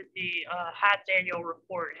to add that the HATS annual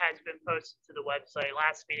report has been posted to the website.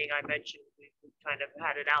 Last meeting I mentioned we kind of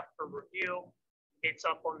had it out for review. It's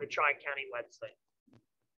up on the Tri-County website.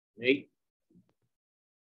 Nate?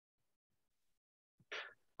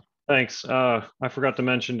 Thanks. I forgot to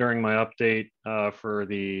mention during my update for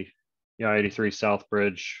the I-83 South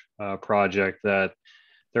Bridge project that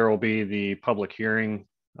there will be the public hearing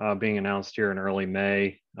being announced here in early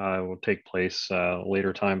May. It will take place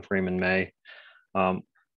later time frame in May.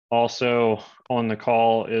 Also on the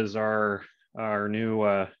call is our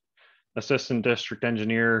new assistant district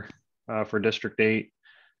engineer for District 8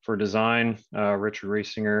 for design, Richard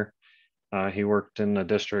Riesinger. He worked in the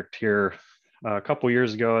district here a couple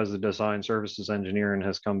years ago as a design services engineer and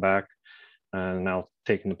has come back and now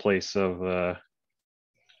taking the place of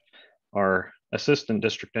our assistant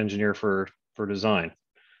district engineer for design.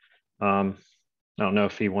 I don't know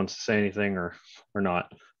if he wants to say anything or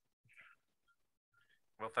not.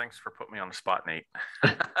 Well, thanks for putting me on the spot, Nate.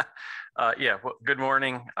 Yeah, well, good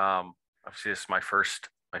morning. Obviously, this is my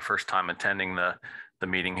first time attending the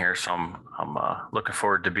meeting here, so I'm looking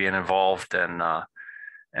forward to being involved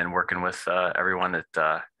and working with everyone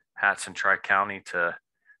at HATS and Tri-County to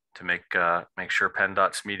make sure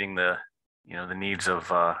PennDOT's meeting the needs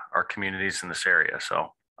of our communities in this area.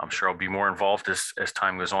 So I'm sure I'll be more involved as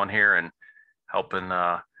time goes on here and helping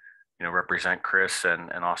represent Chris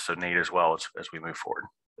and also Nate as well as we move forward.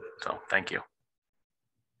 So thank you.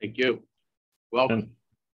 Thank you. Welcome.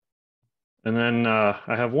 And then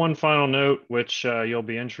I have one final note, which you'll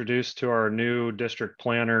be introduced to our new district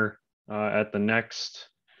planner at the next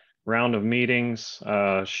round of meetings.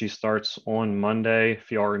 She starts on Monday.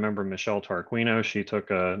 If you all remember Michelle Tarquino, she took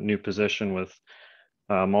a new position with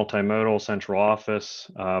multimodal central office,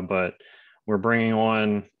 but we're bringing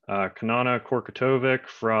on Kanana Korkatovic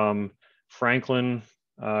from Franklin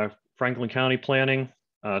County Planning.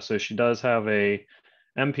 So she does have a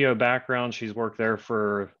MPO background. She's worked there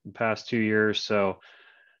for the past 2 years. So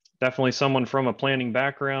definitely someone from a planning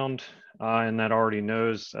background and that already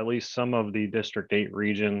knows at least some of the District 8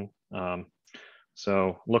 region.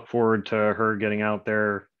 So look forward to her getting out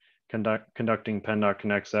there, conducting PennDOT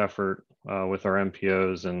Connect's effort with our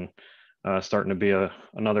MPOs and starting to be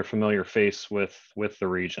another familiar face with the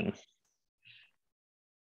region.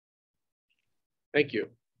 Thank you.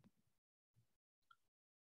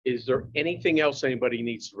 Is there anything else anybody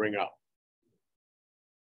needs to bring up?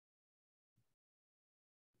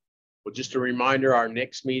 Well, just a reminder, our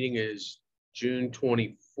next meeting is June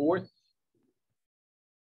 24th.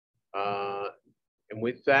 And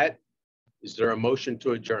with that, is there a motion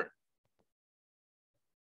to adjourn?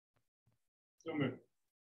 So moved.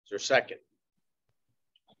 Is there a second?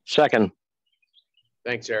 Second.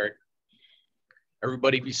 Thanks, Eric.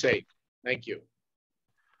 Everybody be safe. Thank you.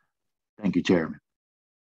 Thank you, Chairman.